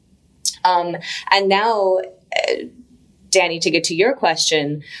al-Hathloul. And now, Danny, to get to your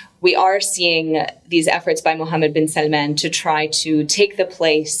question, we are seeing these efforts by Mohammed bin Salman to try to take the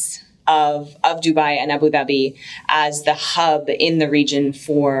place of Dubai and Abu Dhabi as the hub in the region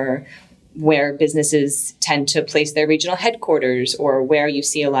for where businesses tend to place their regional headquarters, or where you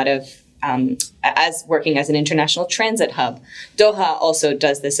see a lot of as working as an international transit hub. Doha also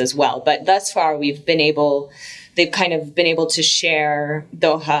does this as well. But thus far, they've kind of been able to share.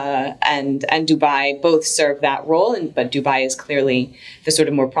 Doha and Dubai both serve that role, but Dubai is clearly the sort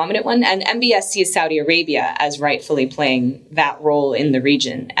of more prominent one. And MBS sees Saudi Arabia as rightfully playing that role in the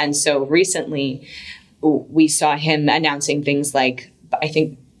region. And so recently, we saw him announcing things like, I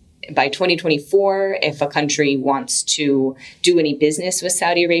think, by 2024, if a country wants to do any business with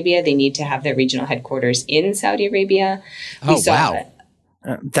Saudi Arabia, they need to have their regional headquarters in Saudi Arabia. Wow.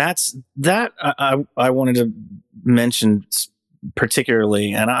 I wanted to mention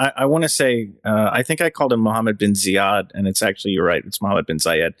particularly, and I want to say, I think I called him Mohammed bin Ziyad, and it's actually, you're right, it's Mohammed bin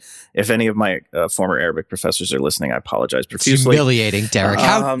Zayed. If any of my former Arabic professors are listening, I apologize profusely. It's humiliating, Derek.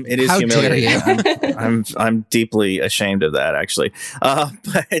 It is humiliating. I'm deeply ashamed of that, actually.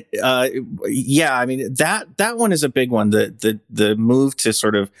 Yeah, I mean, that one is a big one. The move to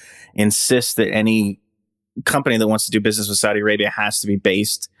sort of insist that any company that wants to do business with Saudi Arabia has to be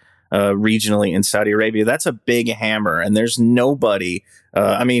based regionally in Saudi Arabia. That's a big hammer, and there's nobody.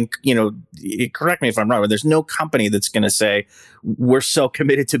 Correct me if I'm wrong, but there's no company that's going to say we're so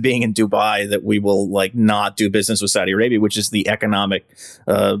committed to being in Dubai that we will not do business with Saudi Arabia, which is the economic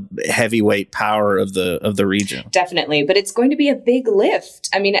heavyweight power of the region. Definitely, but it's going to be a big lift.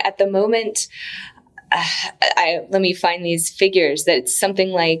 I mean, at the moment, let me find these figures. That it's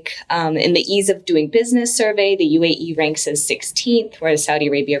something like in the ease of doing business survey, the UAE ranks as 16th, whereas Saudi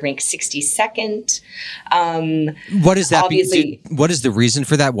Arabia ranks 62nd. What is that? What is the reason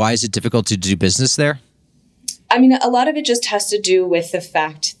for that? Why is it difficult to do business there? I mean, a lot of it just has to do with the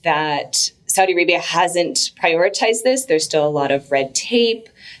fact that Saudi Arabia hasn't prioritized this. There's still a lot of red tape.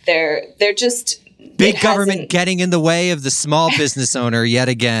 They're just... Big government getting in the way of the small business owner yet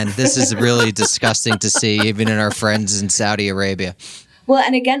again. This is really disgusting to see, even in our friends in Saudi Arabia. Well,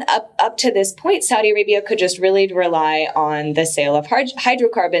 and again, up to this point, Saudi Arabia could just really rely on the sale of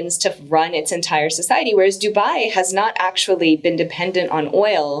hydrocarbons to run its entire society, whereas Dubai has not actually been dependent on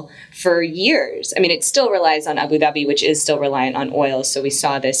oil for years. I mean, it still relies on Abu Dhabi, which is still reliant on oil. So we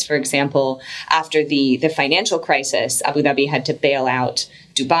saw this, for example, after the financial crisis, Abu Dhabi had to bail out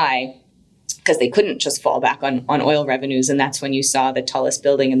Dubai. because they couldn't just fall back on oil revenues. And that's when you saw the tallest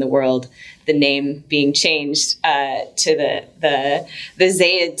building in the world, the name being changed to the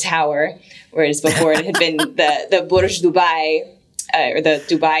Zayed Tower, whereas before it had been the Burj Dubai, or the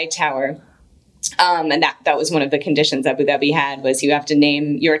Dubai Tower. And that was one of the conditions Abu Dhabi had, was you have to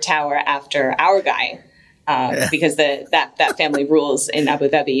name your tower after our guy. Because that family rules in Abu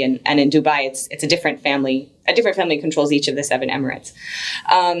Dhabi, and in Dubai it's a different family. A different family controls each of the 7 emirates.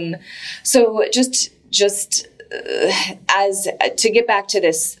 So just as to get back to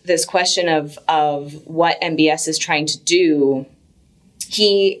this question of what MBS is trying to do,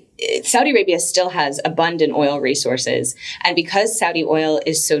 Saudi Arabia still has abundant oil resources, and because Saudi oil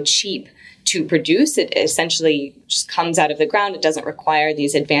is so cheap to produce, it essentially just comes out of the ground. It doesn't require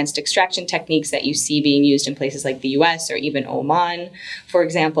these advanced extraction techniques that you see being used in places like the US or even Oman, for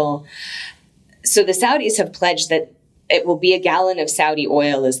example. So the Saudis have pledged that it will be a gallon of Saudi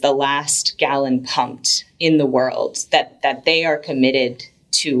oil is the last gallon pumped in the world, that they are committed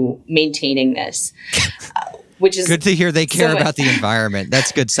to maintaining this. Which is good to hear they care about the environment.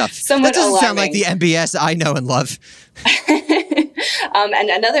 That's good stuff. That doesn't sound like the MBS I know and love. And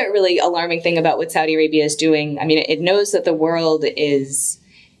another really alarming thing about what Saudi Arabia is doing, I mean, it knows that the world is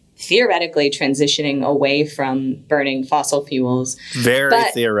theoretically transitioning away from burning fossil fuels. Very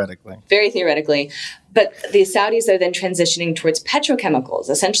theoretically. But the Saudis are then transitioning towards petrochemicals,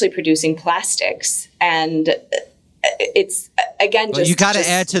 essentially producing plastics. And it's, again, you got to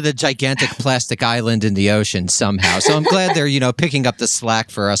add to the gigantic plastic island in the ocean somehow. So I'm glad they're, picking up the slack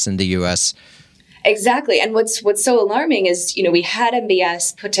for us in the U.S. Exactly. And what's so alarming is, we had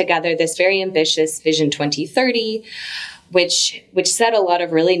MBS put together this very ambitious Vision 2030, which said a lot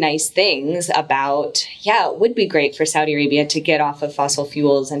of really nice things about, it would be great for Saudi Arabia to get off of fossil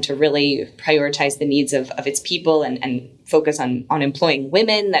fuels and to really prioritize the needs of its people and focus on employing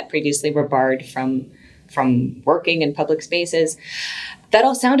women that previously were barred from working in public spaces. That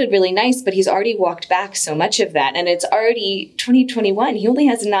all sounded really nice, but he's already walked back so much of that. And it's already 2021. He only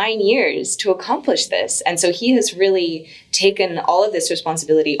has 9 years to accomplish this. And so he has really taken all of this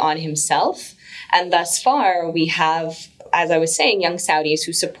responsibility on himself. And thus far, we have, as I was saying, young Saudis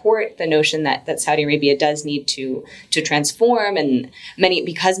who support the notion that Saudi Arabia does need to transform. And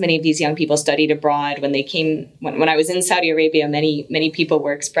because many of these young people studied abroad, when they came, when I was in Saudi Arabia, many people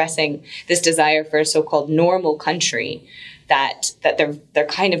were expressing this desire for a so-called normal country, that they're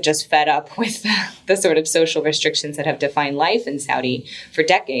kind of just fed up with the sort of social restrictions that have defined life in Saudi for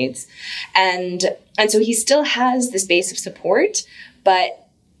decades. And so he still has this base of support, but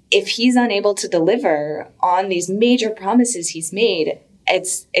if he's unable to deliver on these major promises he's made,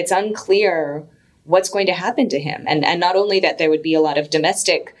 it's unclear what's going to happen to him. And not only that there would be a lot of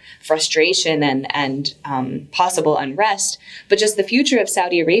domestic frustration and possible unrest, but just the future of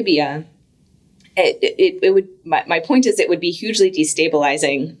Saudi Arabia. It would. My point is, it would be hugely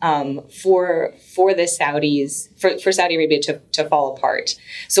destabilizing for the Saudis, for Saudi Arabia to fall apart.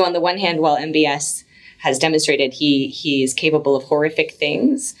 So on the one hand, while MBS has demonstrated he is capable of horrific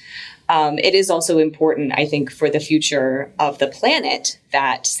things, it is also important, I think, for the future of the planet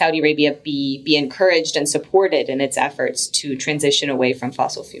that Saudi Arabia be encouraged and supported in its efforts to transition away from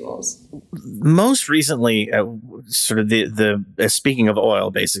fossil fuels. Most recently, sort of the speaking of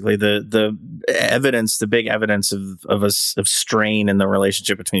oil, basically the evidence, the big evidence of strain in the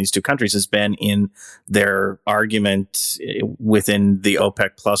relationship between these two countries has been in their argument within the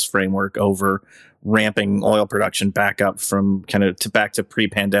OPEC Plus framework over ramping oil production back up from back to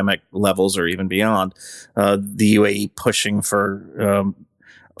pre-pandemic levels or even beyond. The UAE pushing for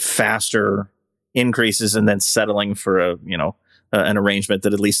faster increases and then settling for an arrangement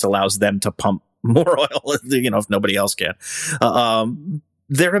that at least allows them to pump more oil, if nobody else can.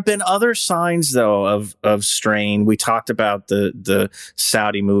 There have been other signs, though, of strain. We talked about the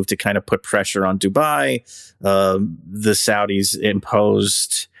Saudi move to kind of put pressure on Dubai. The Saudis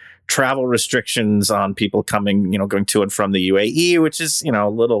imposed travel restrictions on people going to and from the UAE, which is, a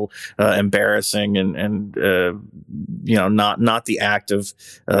little embarrassing and not the act of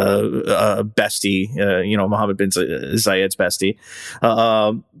bestie, Mohammed bin Zayed's bestie.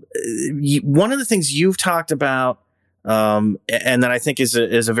 One of the things you've talked about, and that I think is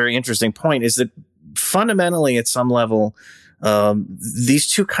a very interesting point, is that fundamentally at some level, these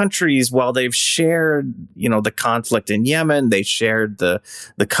two countries, while they've shared, the conflict in Yemen, they shared the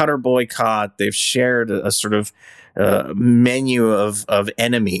Qatar boycott, they've shared a sort of menu of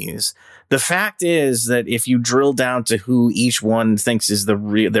enemies. The fact is that if you drill down to who each one thinks is their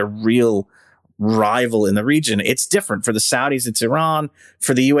real rival in the region, it's different. For the Saudis, it's Iran.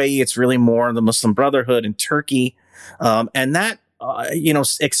 For the UAE, it's really more the Muslim Brotherhood and Turkey. And that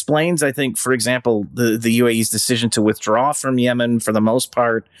explains, I think, for example, the UAE's decision to withdraw from Yemen for the most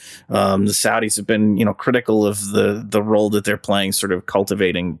part. The Saudis have been, critical of the role that they're playing, sort of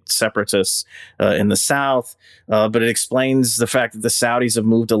cultivating separatists in the south. But it explains the fact that the Saudis have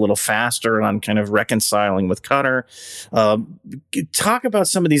moved a little faster on kind of reconciling with Qatar. Talk about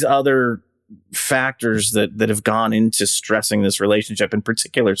some of these other factors that have gone into stressing this relationship, in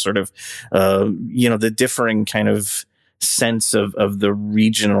particular, sort of, the differing kind of sense of the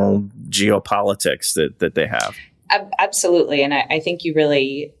regional geopolitics that they have. Absolutely. And I think you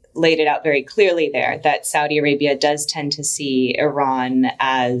really laid it out very clearly there, that Saudi Arabia does tend to see Iran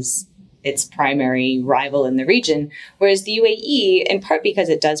as its primary rival in the region, whereas the UAE, in part because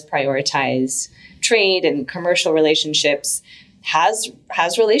it does prioritize trade and commercial relationships, has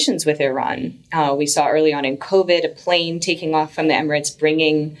relations with Iran. We saw early on in COVID a plane taking off from the Emirates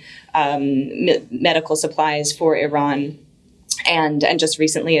bringing medical supplies for Iran, and just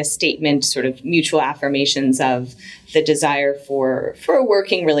recently a statement, sort of mutual affirmations of the desire for a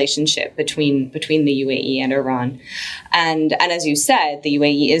working relationship between the UAE and Iran. And as you said, the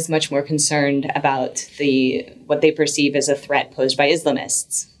UAE is much more concerned about what they perceive as a threat posed by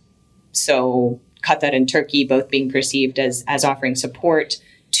Islamists. So Qatar and Turkey both being perceived as offering support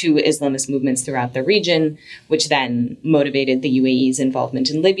to Islamist movements throughout the region, which then motivated the UAE's involvement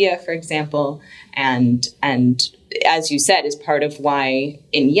in Libya, for example. And as you said, is part of why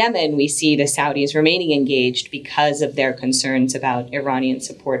in Yemen we see the Saudis remaining engaged, because of their concerns about Iranian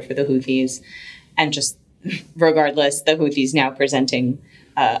support for the Houthis. And just regardless, the Houthis now presenting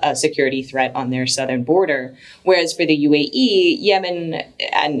a security threat on their southern border. Whereas for the UAE, Yemen,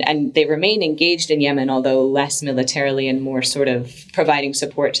 and they remain engaged in Yemen, although less militarily and more sort of providing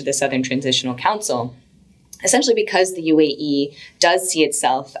support to the Southern Transitional Council, essentially because the UAE does see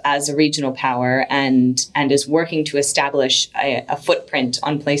itself as a regional power and is working to establish a footprint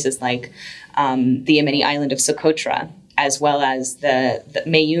on places like the Yemeni island of Socotra, as well as the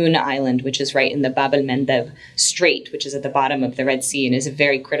Mayun Island, which is right in the Bab el-Mandeb Strait, which is at the bottom of the Red Sea and is a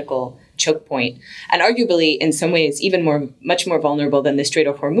very critical choke point, and arguably in some ways much more vulnerable than the Strait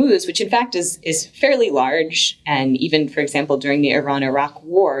of Hormuz, which in fact is fairly large. And even, for example, during the Iran-Iraq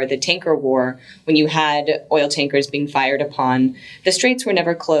war, the tanker war, when you had oil tankers being fired upon, the straits were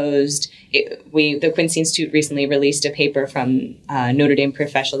never closed. The Quincy Institute recently released a paper from Notre Dame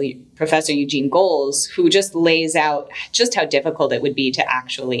Professor Eugene Goles, who just lays out just how difficult it would be to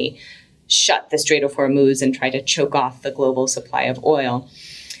actually shut the Strait of Hormuz and try to choke off the global supply of oil.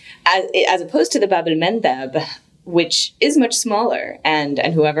 As opposed to the Bab el-Mandeb, which is much smaller, and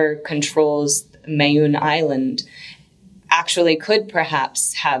whoever controls Mayun Island actually could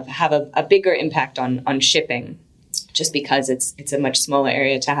perhaps have a bigger impact on shipping, just because it's a much smaller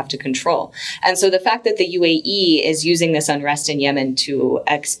area to have to control. And so the fact that the UAE is using this unrest in Yemen to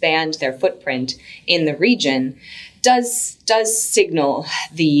expand their footprint in the region does signal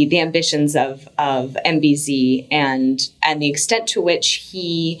the ambitions of MBZ and the extent to which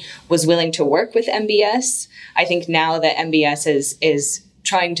he was willing to work with MBS. I think now that MBS is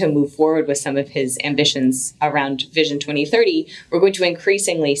trying to move forward with some of his ambitions around Vision 2030, we're going to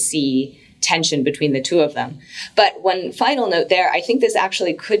increasingly see tension between the two of them. But one final note there, I think this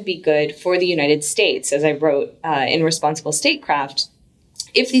actually could be good for the United States, as I wrote in Responsible Statecraft.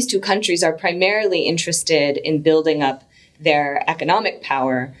 If these two countries are primarily interested in building up their economic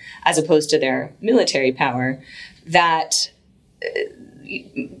power as opposed to their military power, that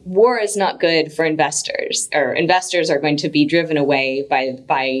war is not good for investors, or investors are going to be driven away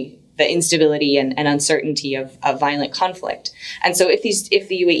by the instability and uncertainty of violent conflict. And so if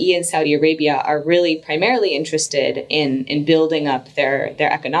the UAE and Saudi Arabia are really primarily interested in building up their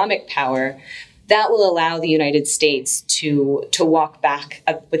economic power, that will allow the United States to walk back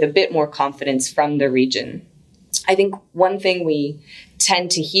with a bit more confidence from the region. I think one thing we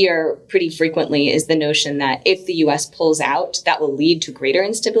tend to hear pretty frequently is the notion that if the U.S. pulls out, that will lead to greater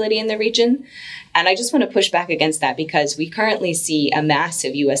instability in the region. And I just want to push back against that, because we currently see a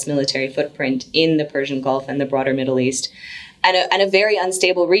massive U.S. military footprint in the Persian Gulf and the broader Middle East, and a very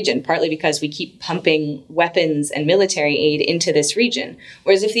unstable region, partly because we keep pumping weapons and military aid into this region.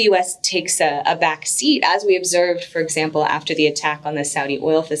 Whereas if the U.S. takes a back seat, as we observed, for example, after the attack on the Saudi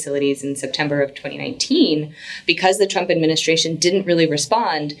oil facilities in September of 2019, because the Trump administration didn't really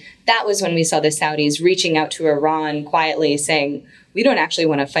respond, that was when we saw the Saudis reaching out to Iran quietly saying, we don't actually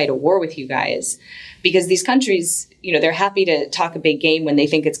want to fight a war with you guys. Because these countries, they're happy to talk a big game when they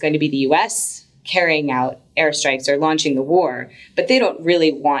think it's going to be the U.S. carrying out airstrikes or launching the war, but they don't really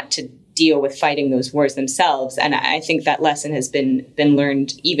want to deal with fighting those wars themselves. And I think that lesson has been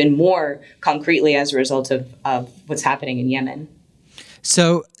learned even more concretely as a result of what's happening in Yemen.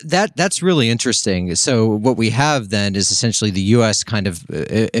 So that's really interesting. So what we have then is essentially the U.S. kind of,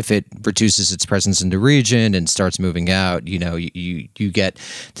 if it reduces its presence in the region and starts moving out, you get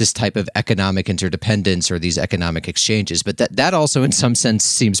this type of economic interdependence or these economic exchanges. But that also, in some sense,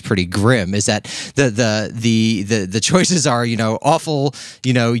 seems pretty grim. Is that the choices are awful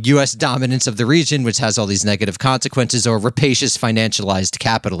U.S. dominance of the region, which has all these negative consequences, or rapacious financialized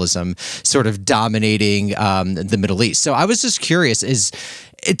capitalism sort of dominating the Middle East. So I was just curious,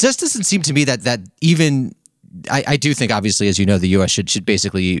 it just doesn't seem to me that even I do think, obviously, as you know, the U.S. should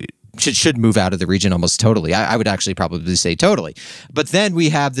basically should move out of the region almost totally. I would actually probably say totally. But then we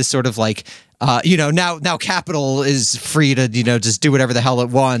have this sort of like, now capital is free to, just do whatever the hell it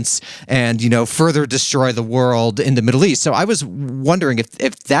wants and, further destroy the world in the Middle East. So I was wondering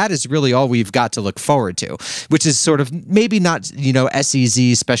if that is really all we've got to look forward to, which is sort of maybe not,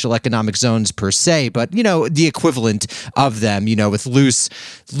 SEZ, special economic zones per se, but, the equivalent of them, with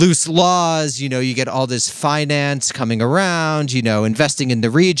loose laws, you get all this finance coming around, investing in the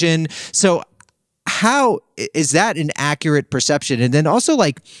region. So how is that an accurate perception? And then also,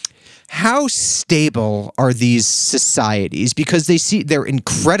 like, how stable are these societies? Because they're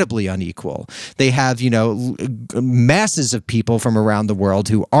incredibly unequal. They have, masses of people from around the world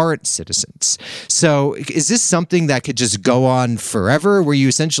who aren't citizens. So is this something that could just go on forever, where you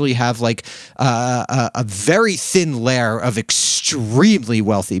essentially have like a very thin layer of extremely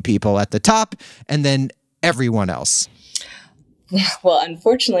wealthy people at the top and then everyone else? Well,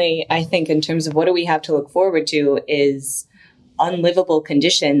 unfortunately, I think in terms of what do we have to look forward to is unlivable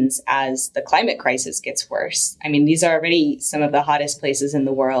conditions as the climate crisis gets worse. I mean, these are already some of the hottest places in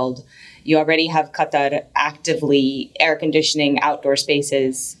the world. You already have Qatar actively air conditioning outdoor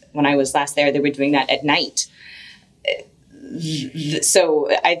spaces. When I was last there, they were doing that at night.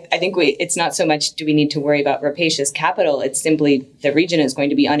 So I think it's not so much do we need to worry about rapacious capital. It's simply the region is going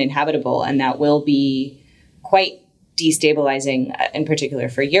to be uninhabitable, and that will be quite destabilizing, in particular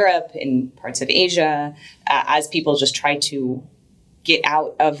for Europe, in parts of Asia, as people just try to get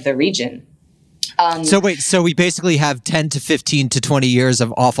out of the region. So we basically have 10 to 15 to 20 years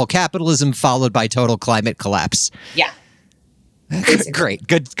of awful capitalism followed by total climate collapse. Yeah. Great.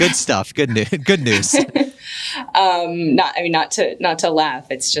 Good stuff. Good news. Not to laugh.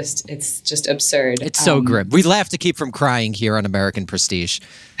 It's just absurd. It's so grim. We laugh to keep from crying here on American Prestige.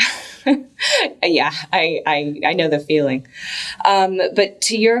 Yeah, I know the feeling. But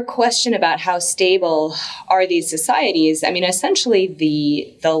to your question about how stable are these societies, I mean, essentially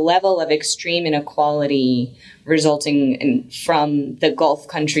the level of extreme inequality resulting from the Gulf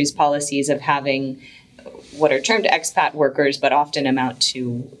countries' policies of having what are termed expat workers, but often amount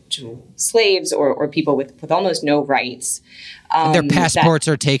to slaves or people with almost no rights. And their passports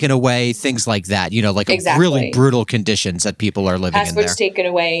are taken away, things like that, Exactly. Really brutal conditions that people are living in there. Passports taken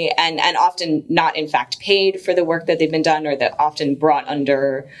away and often not, in fact, paid for the work that they've been done, or that often brought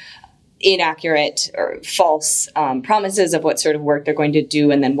under inaccurate or false promises of what sort of work they're going to do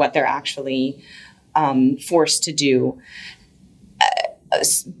and then what they're actually forced to do.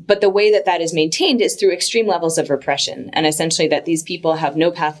 But the way that is maintained is through extreme levels of repression, and essentially that these people have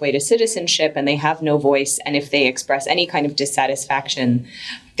no pathway to citizenship and they have no voice. And if they express any kind of dissatisfaction,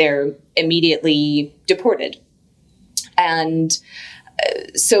 they're immediately deported. And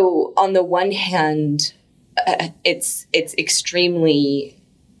so on the one hand, it's extremely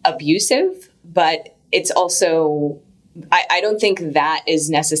abusive, but it's also, I don't think that is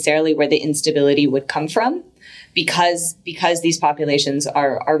necessarily where the instability would come from. Because these populations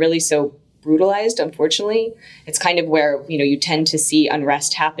are really so brutalized, unfortunately, it's kind of where, you tend to see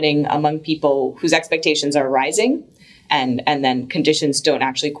unrest happening among people whose expectations are rising, and then conditions don't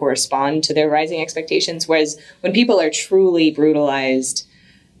actually correspond to their rising expectations. Whereas when people are truly brutalized,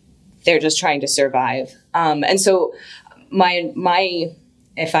 they're just trying to survive. And so my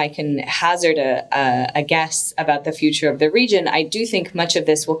if I can hazard a guess about the future of the region, I do think much of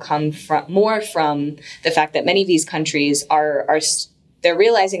this will come more from the fact that many of these countries they're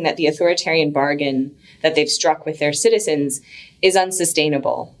realizing that the authoritarian bargain that they've struck with their citizens is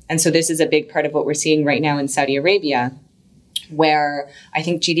unsustainable. And so this is a big part of what we're seeing right now in Saudi Arabia, where I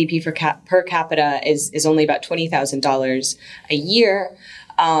think GDP per capita is only about $20,000 a year.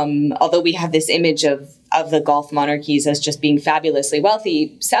 Although we have this image of the Gulf monarchies as just being fabulously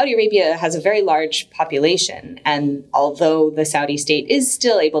wealthy, Saudi Arabia has a very large population. And although the Saudi state is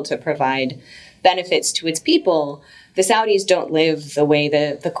still able to provide benefits to its people, the Saudis don't live the way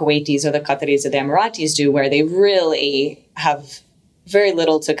the Kuwaitis or the Qataris or the Emiratis do, where they really have very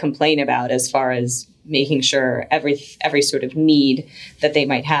little to complain about as far as making sure every sort of need that they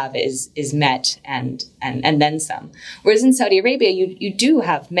might have is met and then some. Whereas in Saudi Arabia, you do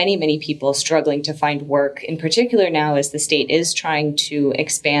have many people struggling to find work, in particular now as the state is trying to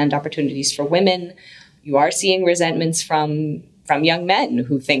expand opportunities for women. You are seeing resentments from young men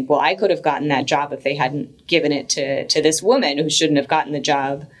who think, well, I could have gotten that job if they hadn't given it to this woman who shouldn't have gotten the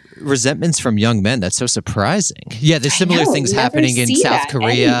job. Resentments from young men. That's so surprising. Yeah, there's similar things happening in South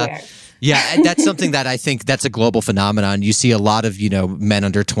Korea. Anywhere. Yeah, and that's something that I think that's a global phenomenon. You see a lot of, men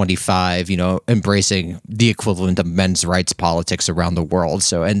under 25, embracing the equivalent of men's rights politics around the world.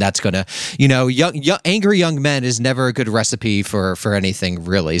 So, and that's going to, angry young men is never a good recipe for anything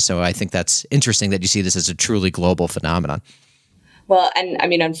really. So I think that's interesting that you see this as a truly global phenomenon. Well, and I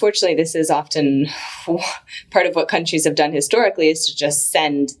mean, unfortunately, this is often part of what countries have done historically is to just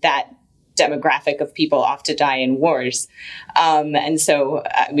send that demographic of people off to die in wars. And so,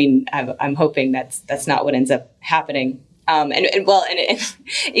 I mean, I'm hoping that's not what ends up happening. And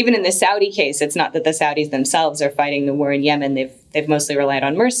even in the Saudi case, it's not that the Saudis themselves are fighting the war in Yemen. They've mostly relied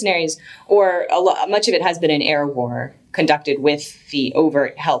on mercenaries, or much of it has been an air war conducted with the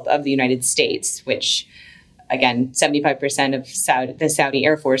overt help of the United States, which, again, 75% of the Saudi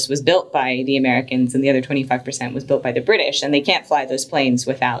Air Force was built by the Americans, and the other 25% was built by the British. And they can't fly those planes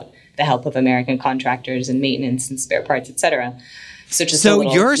without the help of American contractors and maintenance and spare parts, et cetera. So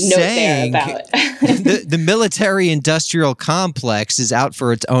you're saying about the military-industrial complex is out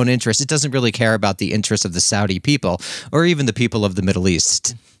for its own interest. It doesn't really care about the interests of the Saudi people or even the people of the Middle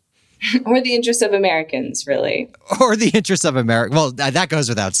East. Or the interests of Americans, really. Or the interests of America. Well, that goes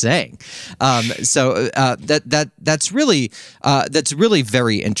without saying. That's really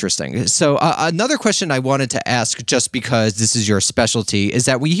very interesting. So another question I wanted to ask, just because this is your specialty, is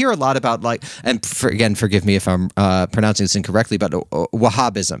that we hear a lot about forgive me if I'm pronouncing this incorrectly, but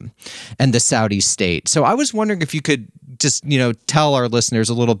Wahhabism and the Saudi state. So I was wondering if you could just tell our listeners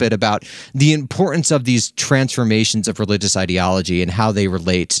a little bit about the importance of these transformations of religious ideology and how they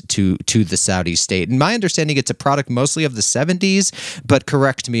relate to the Saudi state. In my understanding, it's a product mostly of the 70s, but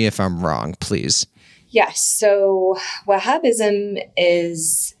correct me if I'm wrong, please. Yes. So Wahhabism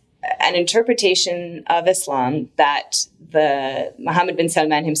is an interpretation of Islam that the Mohammed bin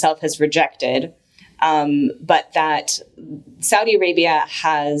Salman himself has rejected, but that Saudi Arabia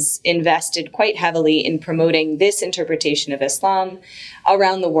has invested quite heavily in promoting this interpretation of Islam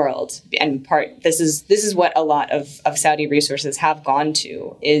around the world. And this is what a lot of Saudi resources have gone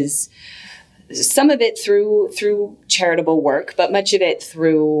to, is some of it through charitable work, but much of it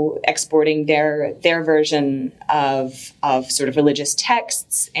through exporting their version of sort of religious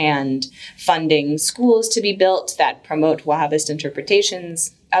texts and funding schools to be built that promote Wahhabist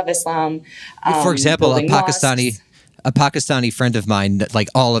interpretations of Islam. For example, a Pakistani friend of mine, like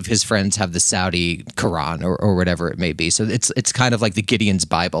all of his friends have the Saudi Quran or whatever it may be. So it's kind of like the Gideon's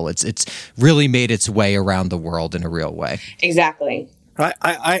Bible. It's really made its way around the world in a real way. Exactly.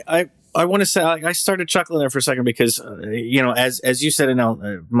 I want to say I started chuckling there for a second because as you said,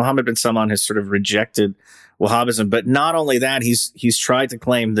 Mohammed bin Salman has sort of rejected Wahhabism, but not only that, he's tried to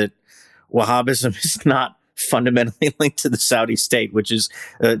claim that Wahhabism is not fundamentally linked to the Saudi state, which is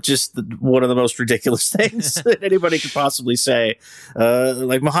just one of the most ridiculous things that anybody could possibly say.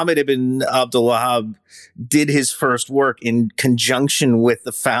 Like Muhammad ibn Abdul Wahhab did his first work in conjunction with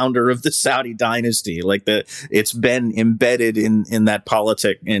the founder of the Saudi dynasty. Like it's been embedded in that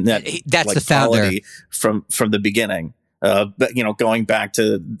politic, in that's the founder from the beginning. But going back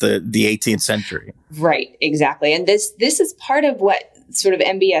to the 18th century. Right, exactly. And this is part of what sort of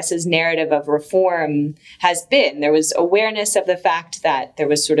MBS's narrative of reform has been. There was awareness of the fact that there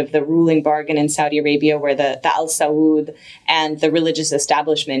was sort of the ruling bargain in Saudi Arabia where the Al Saud and the religious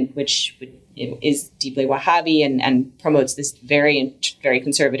establishment, which is deeply Wahhabi and promotes this very, very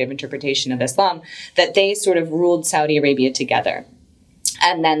conservative interpretation of Islam, that they sort of ruled Saudi Arabia together.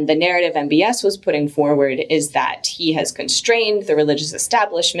 And then the narrative MBS was putting forward is that he has constrained the religious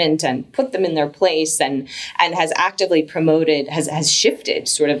establishment and put them in their place and has actively promoted, has shifted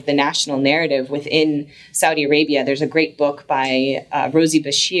sort of the national narrative within Saudi Arabia. There's a great book by Rosie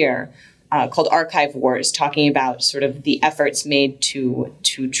Bashir called Archive Wars, talking about sort of the efforts made to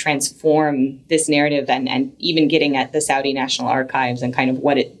transform this narrative and even getting at the Saudi National Archives and kind of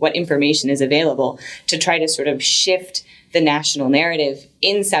what information is available to try to sort of shift the national narrative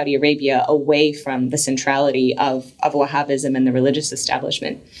in Saudi Arabia away from the centrality of Wahhabism and the religious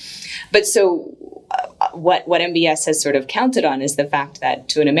establishment. But so what MBS has sort of counted on is the fact that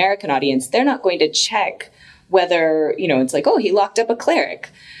to an American audience, they're not going to check whether, it's like, oh, he locked up a cleric.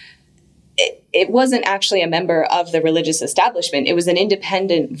 it wasn't actually a member of the religious establishment. It was an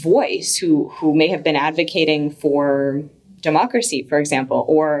independent voice who may have been advocating for democracy, for example,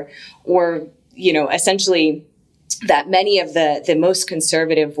 or essentially that many of the most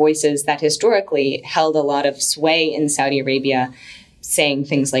conservative voices that historically held a lot of sway in Saudi Arabia, saying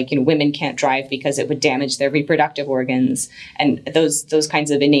things like, women can't drive because it would damage their reproductive organs, and those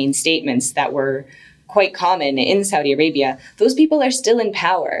kinds of inane statements that were quite common in Saudi Arabia, those people are still in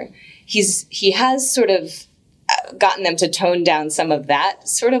power. He has sort of gotten them to tone down some of that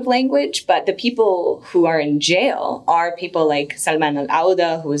sort of language, but the people who are in jail are people like Salman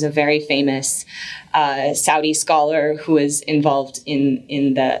al-Auda, who is a very famous Saudi scholar who was involved in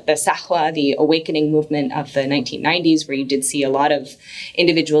the Sahwa, the awakening movement of the 1990s, where you did see a lot of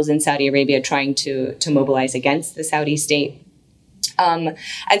individuals in Saudi Arabia trying to mobilize against the Saudi state. And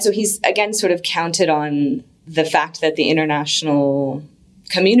so he's, again, sort of counted on the fact that the international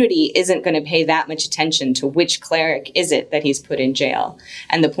community isn't going to pay that much attention to which cleric is it that he's put in jail.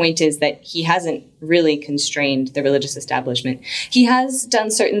 And the point is that he hasn't really constrained the religious establishment. He has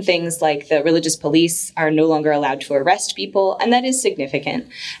done certain things, like the religious police are no longer allowed to arrest people, and that is significant.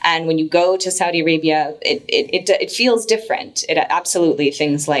 And when you go to Saudi Arabia, it feels different. It absolutely,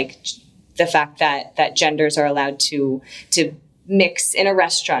 things like the fact that genders are allowed to mix in a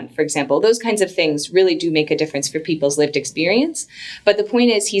restaurant, for example. Those kinds of things really do make a difference for people's lived experience. But the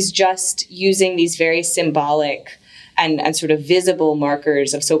point is, he's just using these very symbolic and sort of visible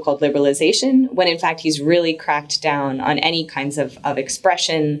markers of so-called liberalization, when in fact he's really cracked down on any kinds of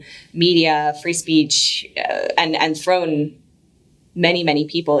expression, media, free speech, and thrown many, many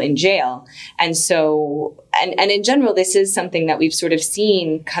people in jail. And so, and in general, this is something that we've sort of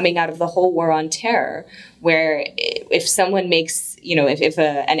seen coming out of the whole war on terror, where if someone makes, if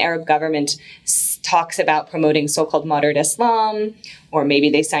an Arab government talks about promoting so-called moderate Islam, or maybe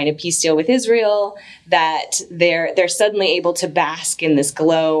they sign a peace deal with Israel, that they're suddenly able to bask in this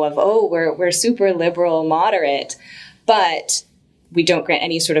glow of, oh, we're super liberal, moderate, but we don't grant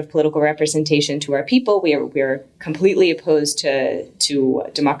any sort of political representation to our people. We're completely opposed to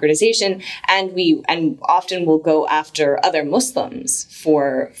democratization, and often will go after other Muslims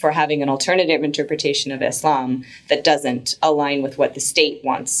for having an alternative interpretation of Islam that doesn't align with what the state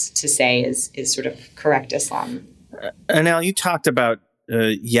wants to say is sort of correct Islam. And now you talked about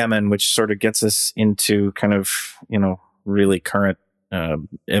Yemen, which sort of gets us into kind of really current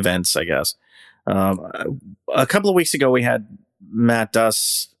events, I guess. A couple of weeks ago, we had Matt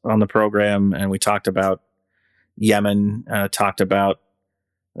Duss on the program, and we talked about Yemen, talked about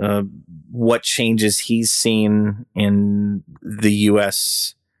what changes he's seen in the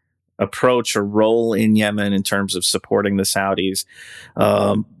U.S. approach or role in Yemen in terms of supporting the Saudis.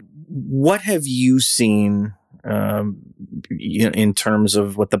 What have you seen in terms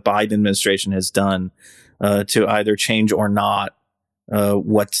of what the Biden administration has done to either change or not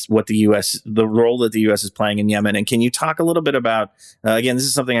what the U.S., the role that the U.S. is playing in Yemen? And can you talk a little bit about, again, this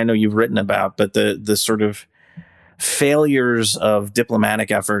is something I know you've written about, but the sort of failures of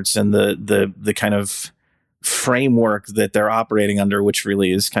diplomatic efforts and the kind of framework that they're operating under, which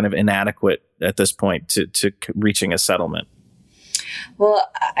really is kind of inadequate at this point to reaching a settlement? Well,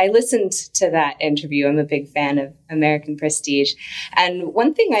 I listened to that interview. I'm a big fan of American Prestige. And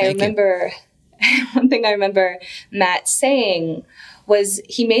one thing I remember Matt saying was,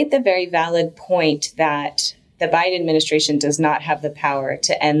 he made the very valid point that the Biden administration does not have the power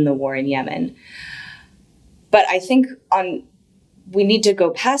to end the war in Yemen. But I think we need to go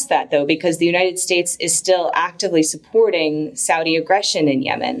past that, though, because the United States is still actively supporting Saudi aggression in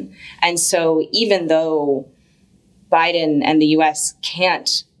Yemen. And so even though Biden and the U.S.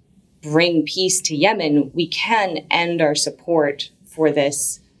 can't bring peace to Yemen, we can end our support for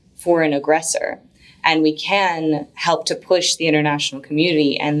this foreign aggressor. And we can help to push the international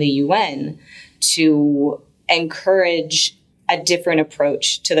community and the UN to encourage a different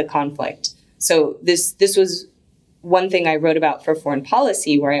approach to the conflict. So this was one thing I wrote about for Foreign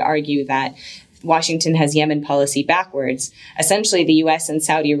Policy, where I argue that Washington has Yemen policy backwards. Essentially, the U.S. and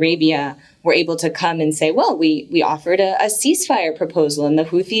Saudi Arabia were able to come and say, well, we offered a ceasefire proposal and the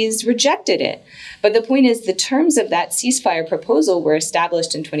Houthis rejected it. But the point is, the terms of that ceasefire proposal were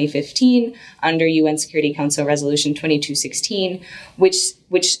established in 2015 under UN Security Council Resolution 2216,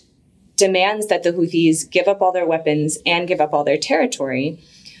 which demands that the Houthis give up all their weapons and give up all their territory,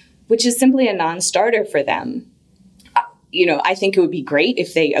 which is simply a non-starter for them. I think it would be great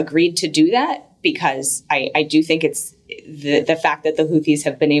if they agreed to do that, because I do think it's the fact that the Houthis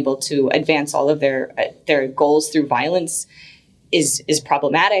have been able to advance all of their goals through violence is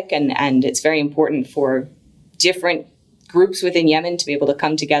problematic, and it's very important for different groups within Yemen to be able to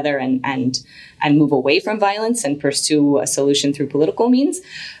come together and move away from violence and pursue a solution through political means.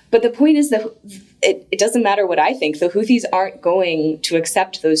 But the point is that it doesn't matter what I think. The Houthis aren't going to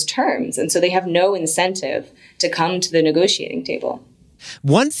accept those terms. And so they have no incentive to come to the negotiating table.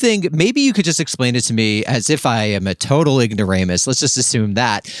 One thing, maybe you could just explain it to me as if I am a total ignoramus. Let's just assume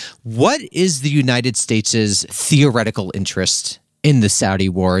that. What is the United States' theoretical interest in the Saudi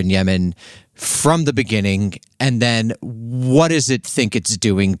war in Yemen from the beginning? And then what does it think it's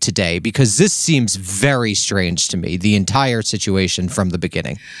doing today? Because this seems very strange to me, the entire situation from the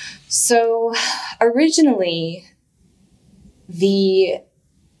beginning. So originally, the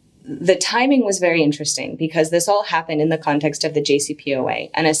timing was very interesting because this all happened in the context of the JCPOA,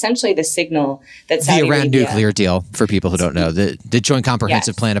 and essentially the signal that Saudi Iran Arabia, nuclear deal, for people who don't know, the Joint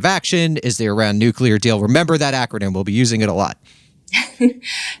Comprehensive Plan of Action is the Iran nuclear deal. Remember that acronym. We'll be using it a lot.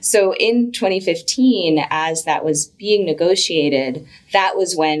 So in 2015, as that was being negotiated, that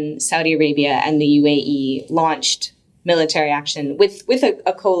was when Saudi Arabia and the UAE launched military action with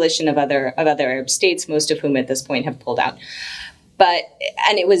a coalition of other Arab states, most of whom at this point have pulled out.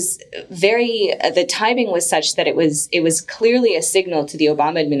 And it was the timing was such that it was clearly a signal to the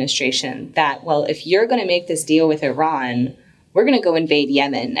Obama administration that, well, if you're going to make this deal with Iran, we're going to go invade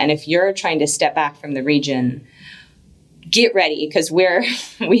Yemen. And if you're trying to step back from the region, get ready, because we're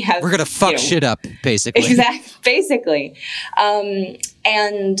going to fuck shit up, basically. Exactly, basically.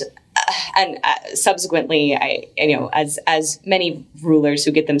 And subsequently, as many rulers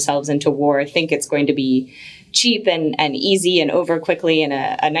who get themselves into war think it's going to be cheap and easy and over quickly and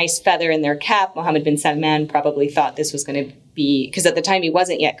a nice feather in their cap, Mohammed bin Salman probably thought this was going to be, because at the time he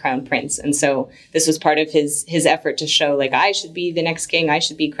wasn't yet crown prince. And so this was part of his effort to show, like, I should be the next king, I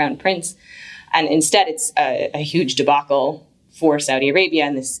should be crown prince. And instead, it's a huge debacle for Saudi Arabia.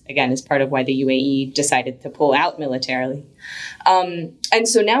 And this, again, is part of why the UAE decided to pull out militarily. And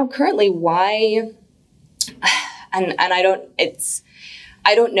so now currently why, and I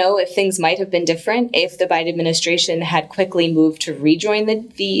don't know if things might have been different if the Biden administration had quickly moved to rejoin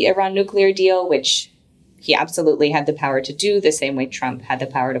the Iran nuclear deal, which he absolutely had the power to do, the same way Trump had the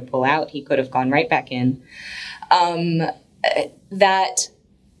power to pull out. He could have gone right back in. That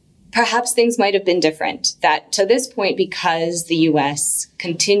perhaps things might have been different. That to this point, because the U.S.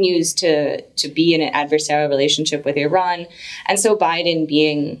 continues to be in an adversarial relationship with Iran, and so Biden,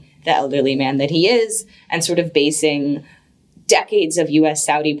 being the elderly man that he is, and sort of basing decades of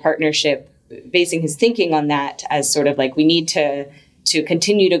U.S.-Saudi partnership, basing his thinking on that as sort of like, we need to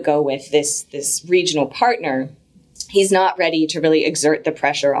continue to go with this regional partner, he's not ready to really exert the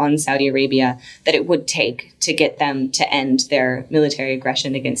pressure on Saudi Arabia that it would take to get them to end their military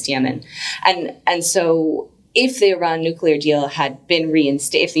aggression against Yemen. And so if the Iran nuclear deal had been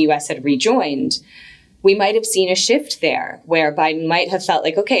reinstated, if the U.S. had rejoined, we might have seen a shift there where Biden might have felt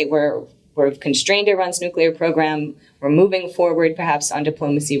like, okay, we've constrained Iran's nuclear program. We're moving forward perhaps on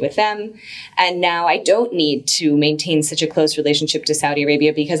diplomacy with them. And now I don't need to maintain such a close relationship to Saudi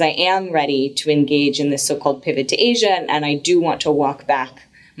Arabia because I am ready to engage in this so-called pivot to Asia. And I do want to walk back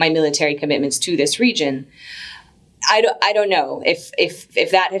my military commitments to this region. I don't know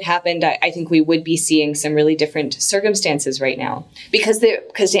if that had happened. I think we would be seeing some really different circumstances right now, because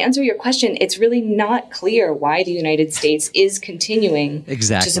to answer your question, it's really not clear why the United States is continuing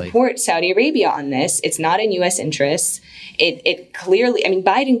to support Saudi Arabia on this. It's not in U.S. interests. It clearly,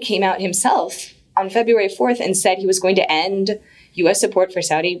 Biden came out himself on February 4th and said he was going to end U.S. support for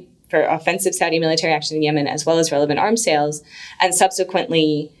offensive Saudi military action in Yemen, as well as relevant arms sales, and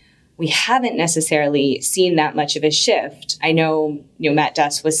subsequently we haven't necessarily seen that much of a shift. I know, Matt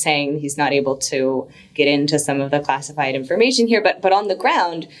Duss was saying he's not able to get into some of the classified information here, but on the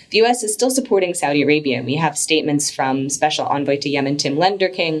ground, the U.S. is still supporting Saudi Arabia. We have statements from Special Envoy to Yemen, Tim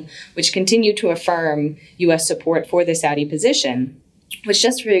Lenderking, which continue to affirm U.S. support for the Saudi position, which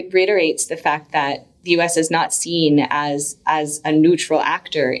just reiterates the fact that the U.S. is not seen as a neutral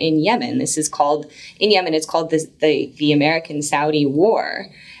actor in Yemen. It's called the American-Saudi War.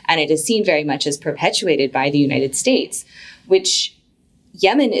 And it is seen very much as perpetuated by the United States, which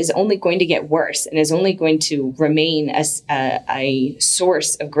Yemen is only going to get worse and is only going to remain a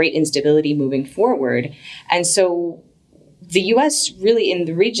source of great instability moving forward. And so the U.S. really in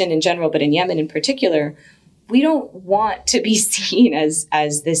the region in general, but in Yemen in particular, we don't want to be seen as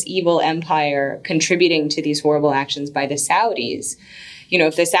this evil empire contributing to these horrible actions by the Saudis.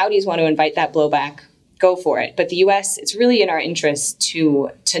 If the Saudis want to invite that blowback, go for it. But the U.S., it's really in our interest to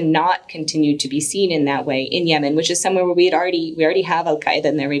not continue to be seen in that way in Yemen, which is somewhere where we already have Al-Qaeda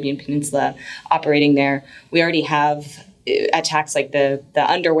in the Arabian Peninsula operating there. We already have attacks like the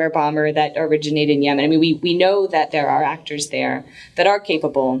underwear bomber that originated in Yemen. I mean, we know that there are actors there that are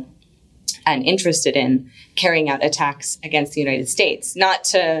capable and interested in carrying out attacks against the United States. Not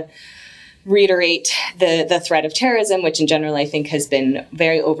to reiterate the threat of terrorism, which in general I think has been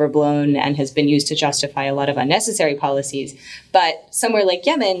very overblown and has been used to justify a lot of unnecessary policies. But somewhere like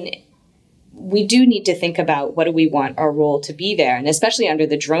Yemen, we do need to think about what do we want our role to be there. And especially under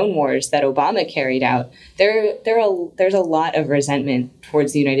the drone wars that Obama carried out, there's a lot of resentment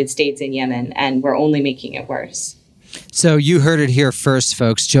towards the United States in Yemen, and we're only making it worse. So you heard it here first,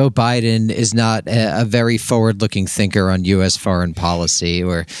 folks. Joe Biden is not a very forward-looking thinker on U.S. foreign policy.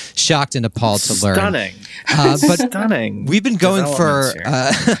 We're shocked and appalled to learn. Stunning. But Stunning. We've been going for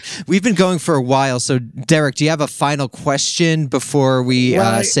a while. So, Derek, do you have a final question before we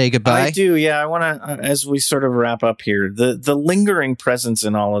say goodbye? I do. Yeah, I want to, as we sort of wrap up here, the lingering presence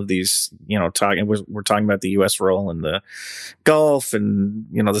in all of these. We're talking about the U.S. role in the Gulf and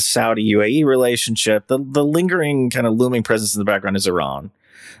the Saudi UAE relationship. The lingering kind of looming presence in the background is Iran,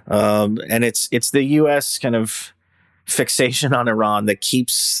 and it's the U.S. kind of fixation on Iran that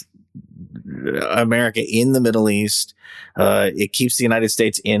keeps America in the Middle East. It keeps the United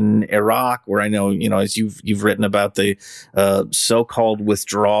States in Iraq, where I know, as you've written about the so-called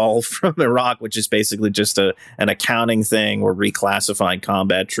withdrawal from Iraq, which is basically just an accounting thing or reclassifying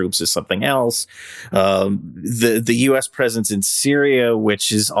combat troops as something else. The U.S. presence in Syria,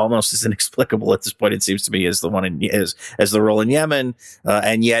 which is almost as inexplicable at this point, it seems to me, as the one as the role in Yemen,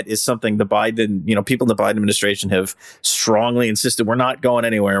 and yet is something the Biden, people in the Biden administration have strongly insisted we're not going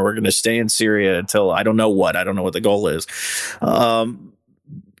anywhere. We're going to stay in Syria until I don't know what the goal is.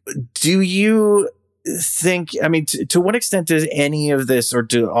 Do you think, to what extent does any of this or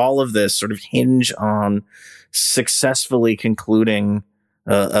do all of this sort of hinge on successfully concluding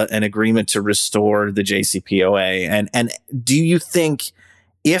an agreement to restore the JCPOA? And do you think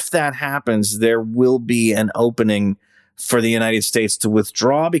if that happens, there will be an opening for the United States to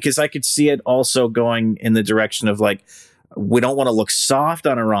withdraw? Because I could see it also going in the direction of we don't want to look soft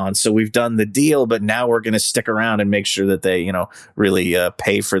on Iran, so we've done the deal, but now we're going to stick around and make sure that they, really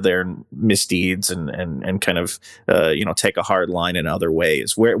pay for their misdeeds and kind of, take a hard line in other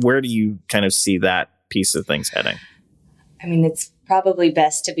ways. Where do you kind of see that piece of things heading? It's probably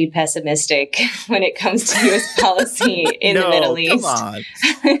best to be pessimistic when it comes to U.S. policy in the Middle East. Come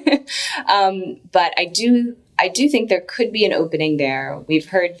on. But I do think there could be an opening there. We've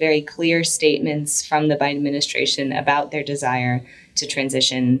heard very clear statements from the Biden administration about their desire to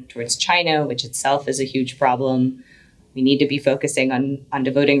transition towards China, which itself is a huge problem. We need to be focusing on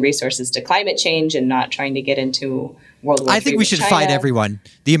devoting resources to climate change and not trying to get into World War III. I think we should fight everyone.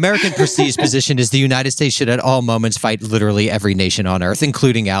 The American prestige position is the United States should at all moments fight literally every nation on earth,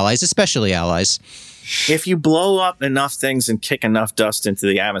 including allies, especially allies. If you blow up enough things and kick enough dust into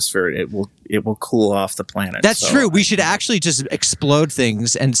the atmosphere, it will cool off the planet. That's true. We should actually just explode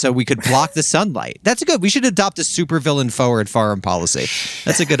things, and so we could block the sunlight. That's good. We should adopt a supervillain forward foreign policy.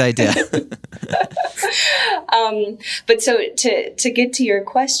 That's a good idea. But so to get to your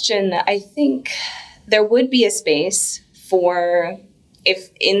question, I think there would be a space for,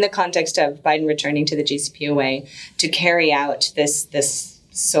 if in the context of Biden returning to the JCPOA, to carry out this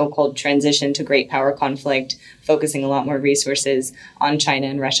so-called transition to great power conflict, focusing a lot more resources on China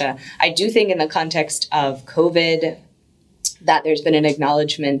and Russia. I do think in the context of COVID that there's been an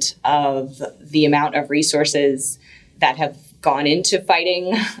acknowledgement of the amount of resources that have gone into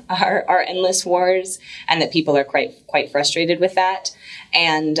fighting our endless wars, and that people are quite frustrated with that.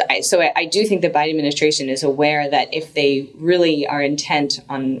 And so I do think the Biden administration is aware that if they really are intent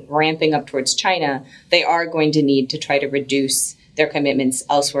on ramping up towards China, they are going to need to try to reduce their commitments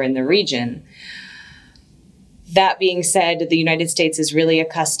elsewhere in the region. That being said, the United States is really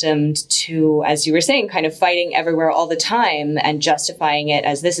accustomed to, as you were saying, kind of fighting everywhere all the time and justifying it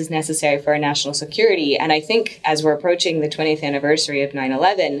as this is necessary for our national security. And I think as we're approaching the 20th anniversary of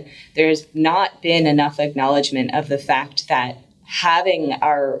 9/11, there's not been enough acknowledgement of the fact that having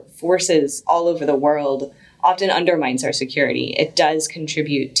our forces all over the world often undermines our security. It does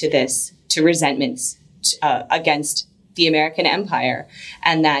contribute to resentments against the American empire,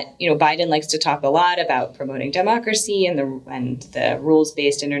 and that Biden likes to talk a lot about promoting democracy and the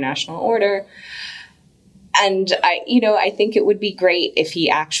rules-based international order. And I think it would be great if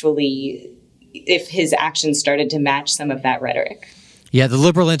his actions started to match some of that rhetoric. Yeah, the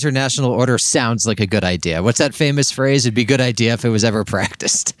liberal international order sounds like a good idea. What's that famous phrase? It'd be a good idea if it was ever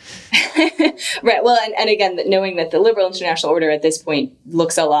practiced. Right. Well, and again, knowing that the liberal international order at this point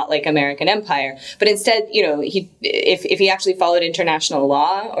looks a lot like American empire, but instead, if he actually followed international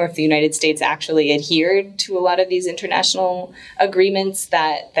law, or if the United States actually adhered to a lot of these international agreements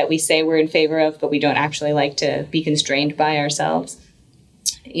that we say we're in favor of, but we don't actually like to be constrained by ourselves,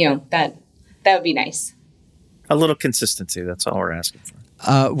 that would be nice. A little consistency. That's all we're asking for.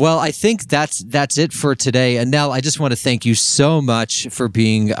 Well, I think that's it for today. And Nell, I just want to thank you so much for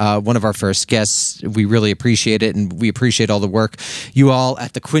being one of our first guests. We really appreciate it, and we appreciate all the work you all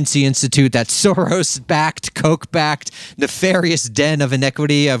at the Quincy Institute, that Soros-backed, Koch-backed, nefarious den of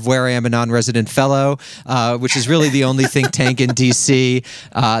inequity of where I am a non-resident fellow, which is really the only think tank in D.C.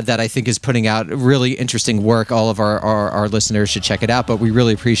 That I think is putting out really interesting work. All of our listeners should check it out, but we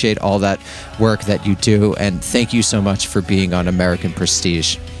really appreciate all that work that you do, and thank you so much for being on American Prestige.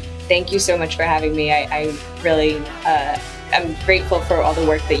 Thank you so much for having me. I really am grateful for all the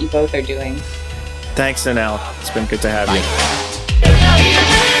work that you both are doing. Thanks, Anel. It's been good to have you.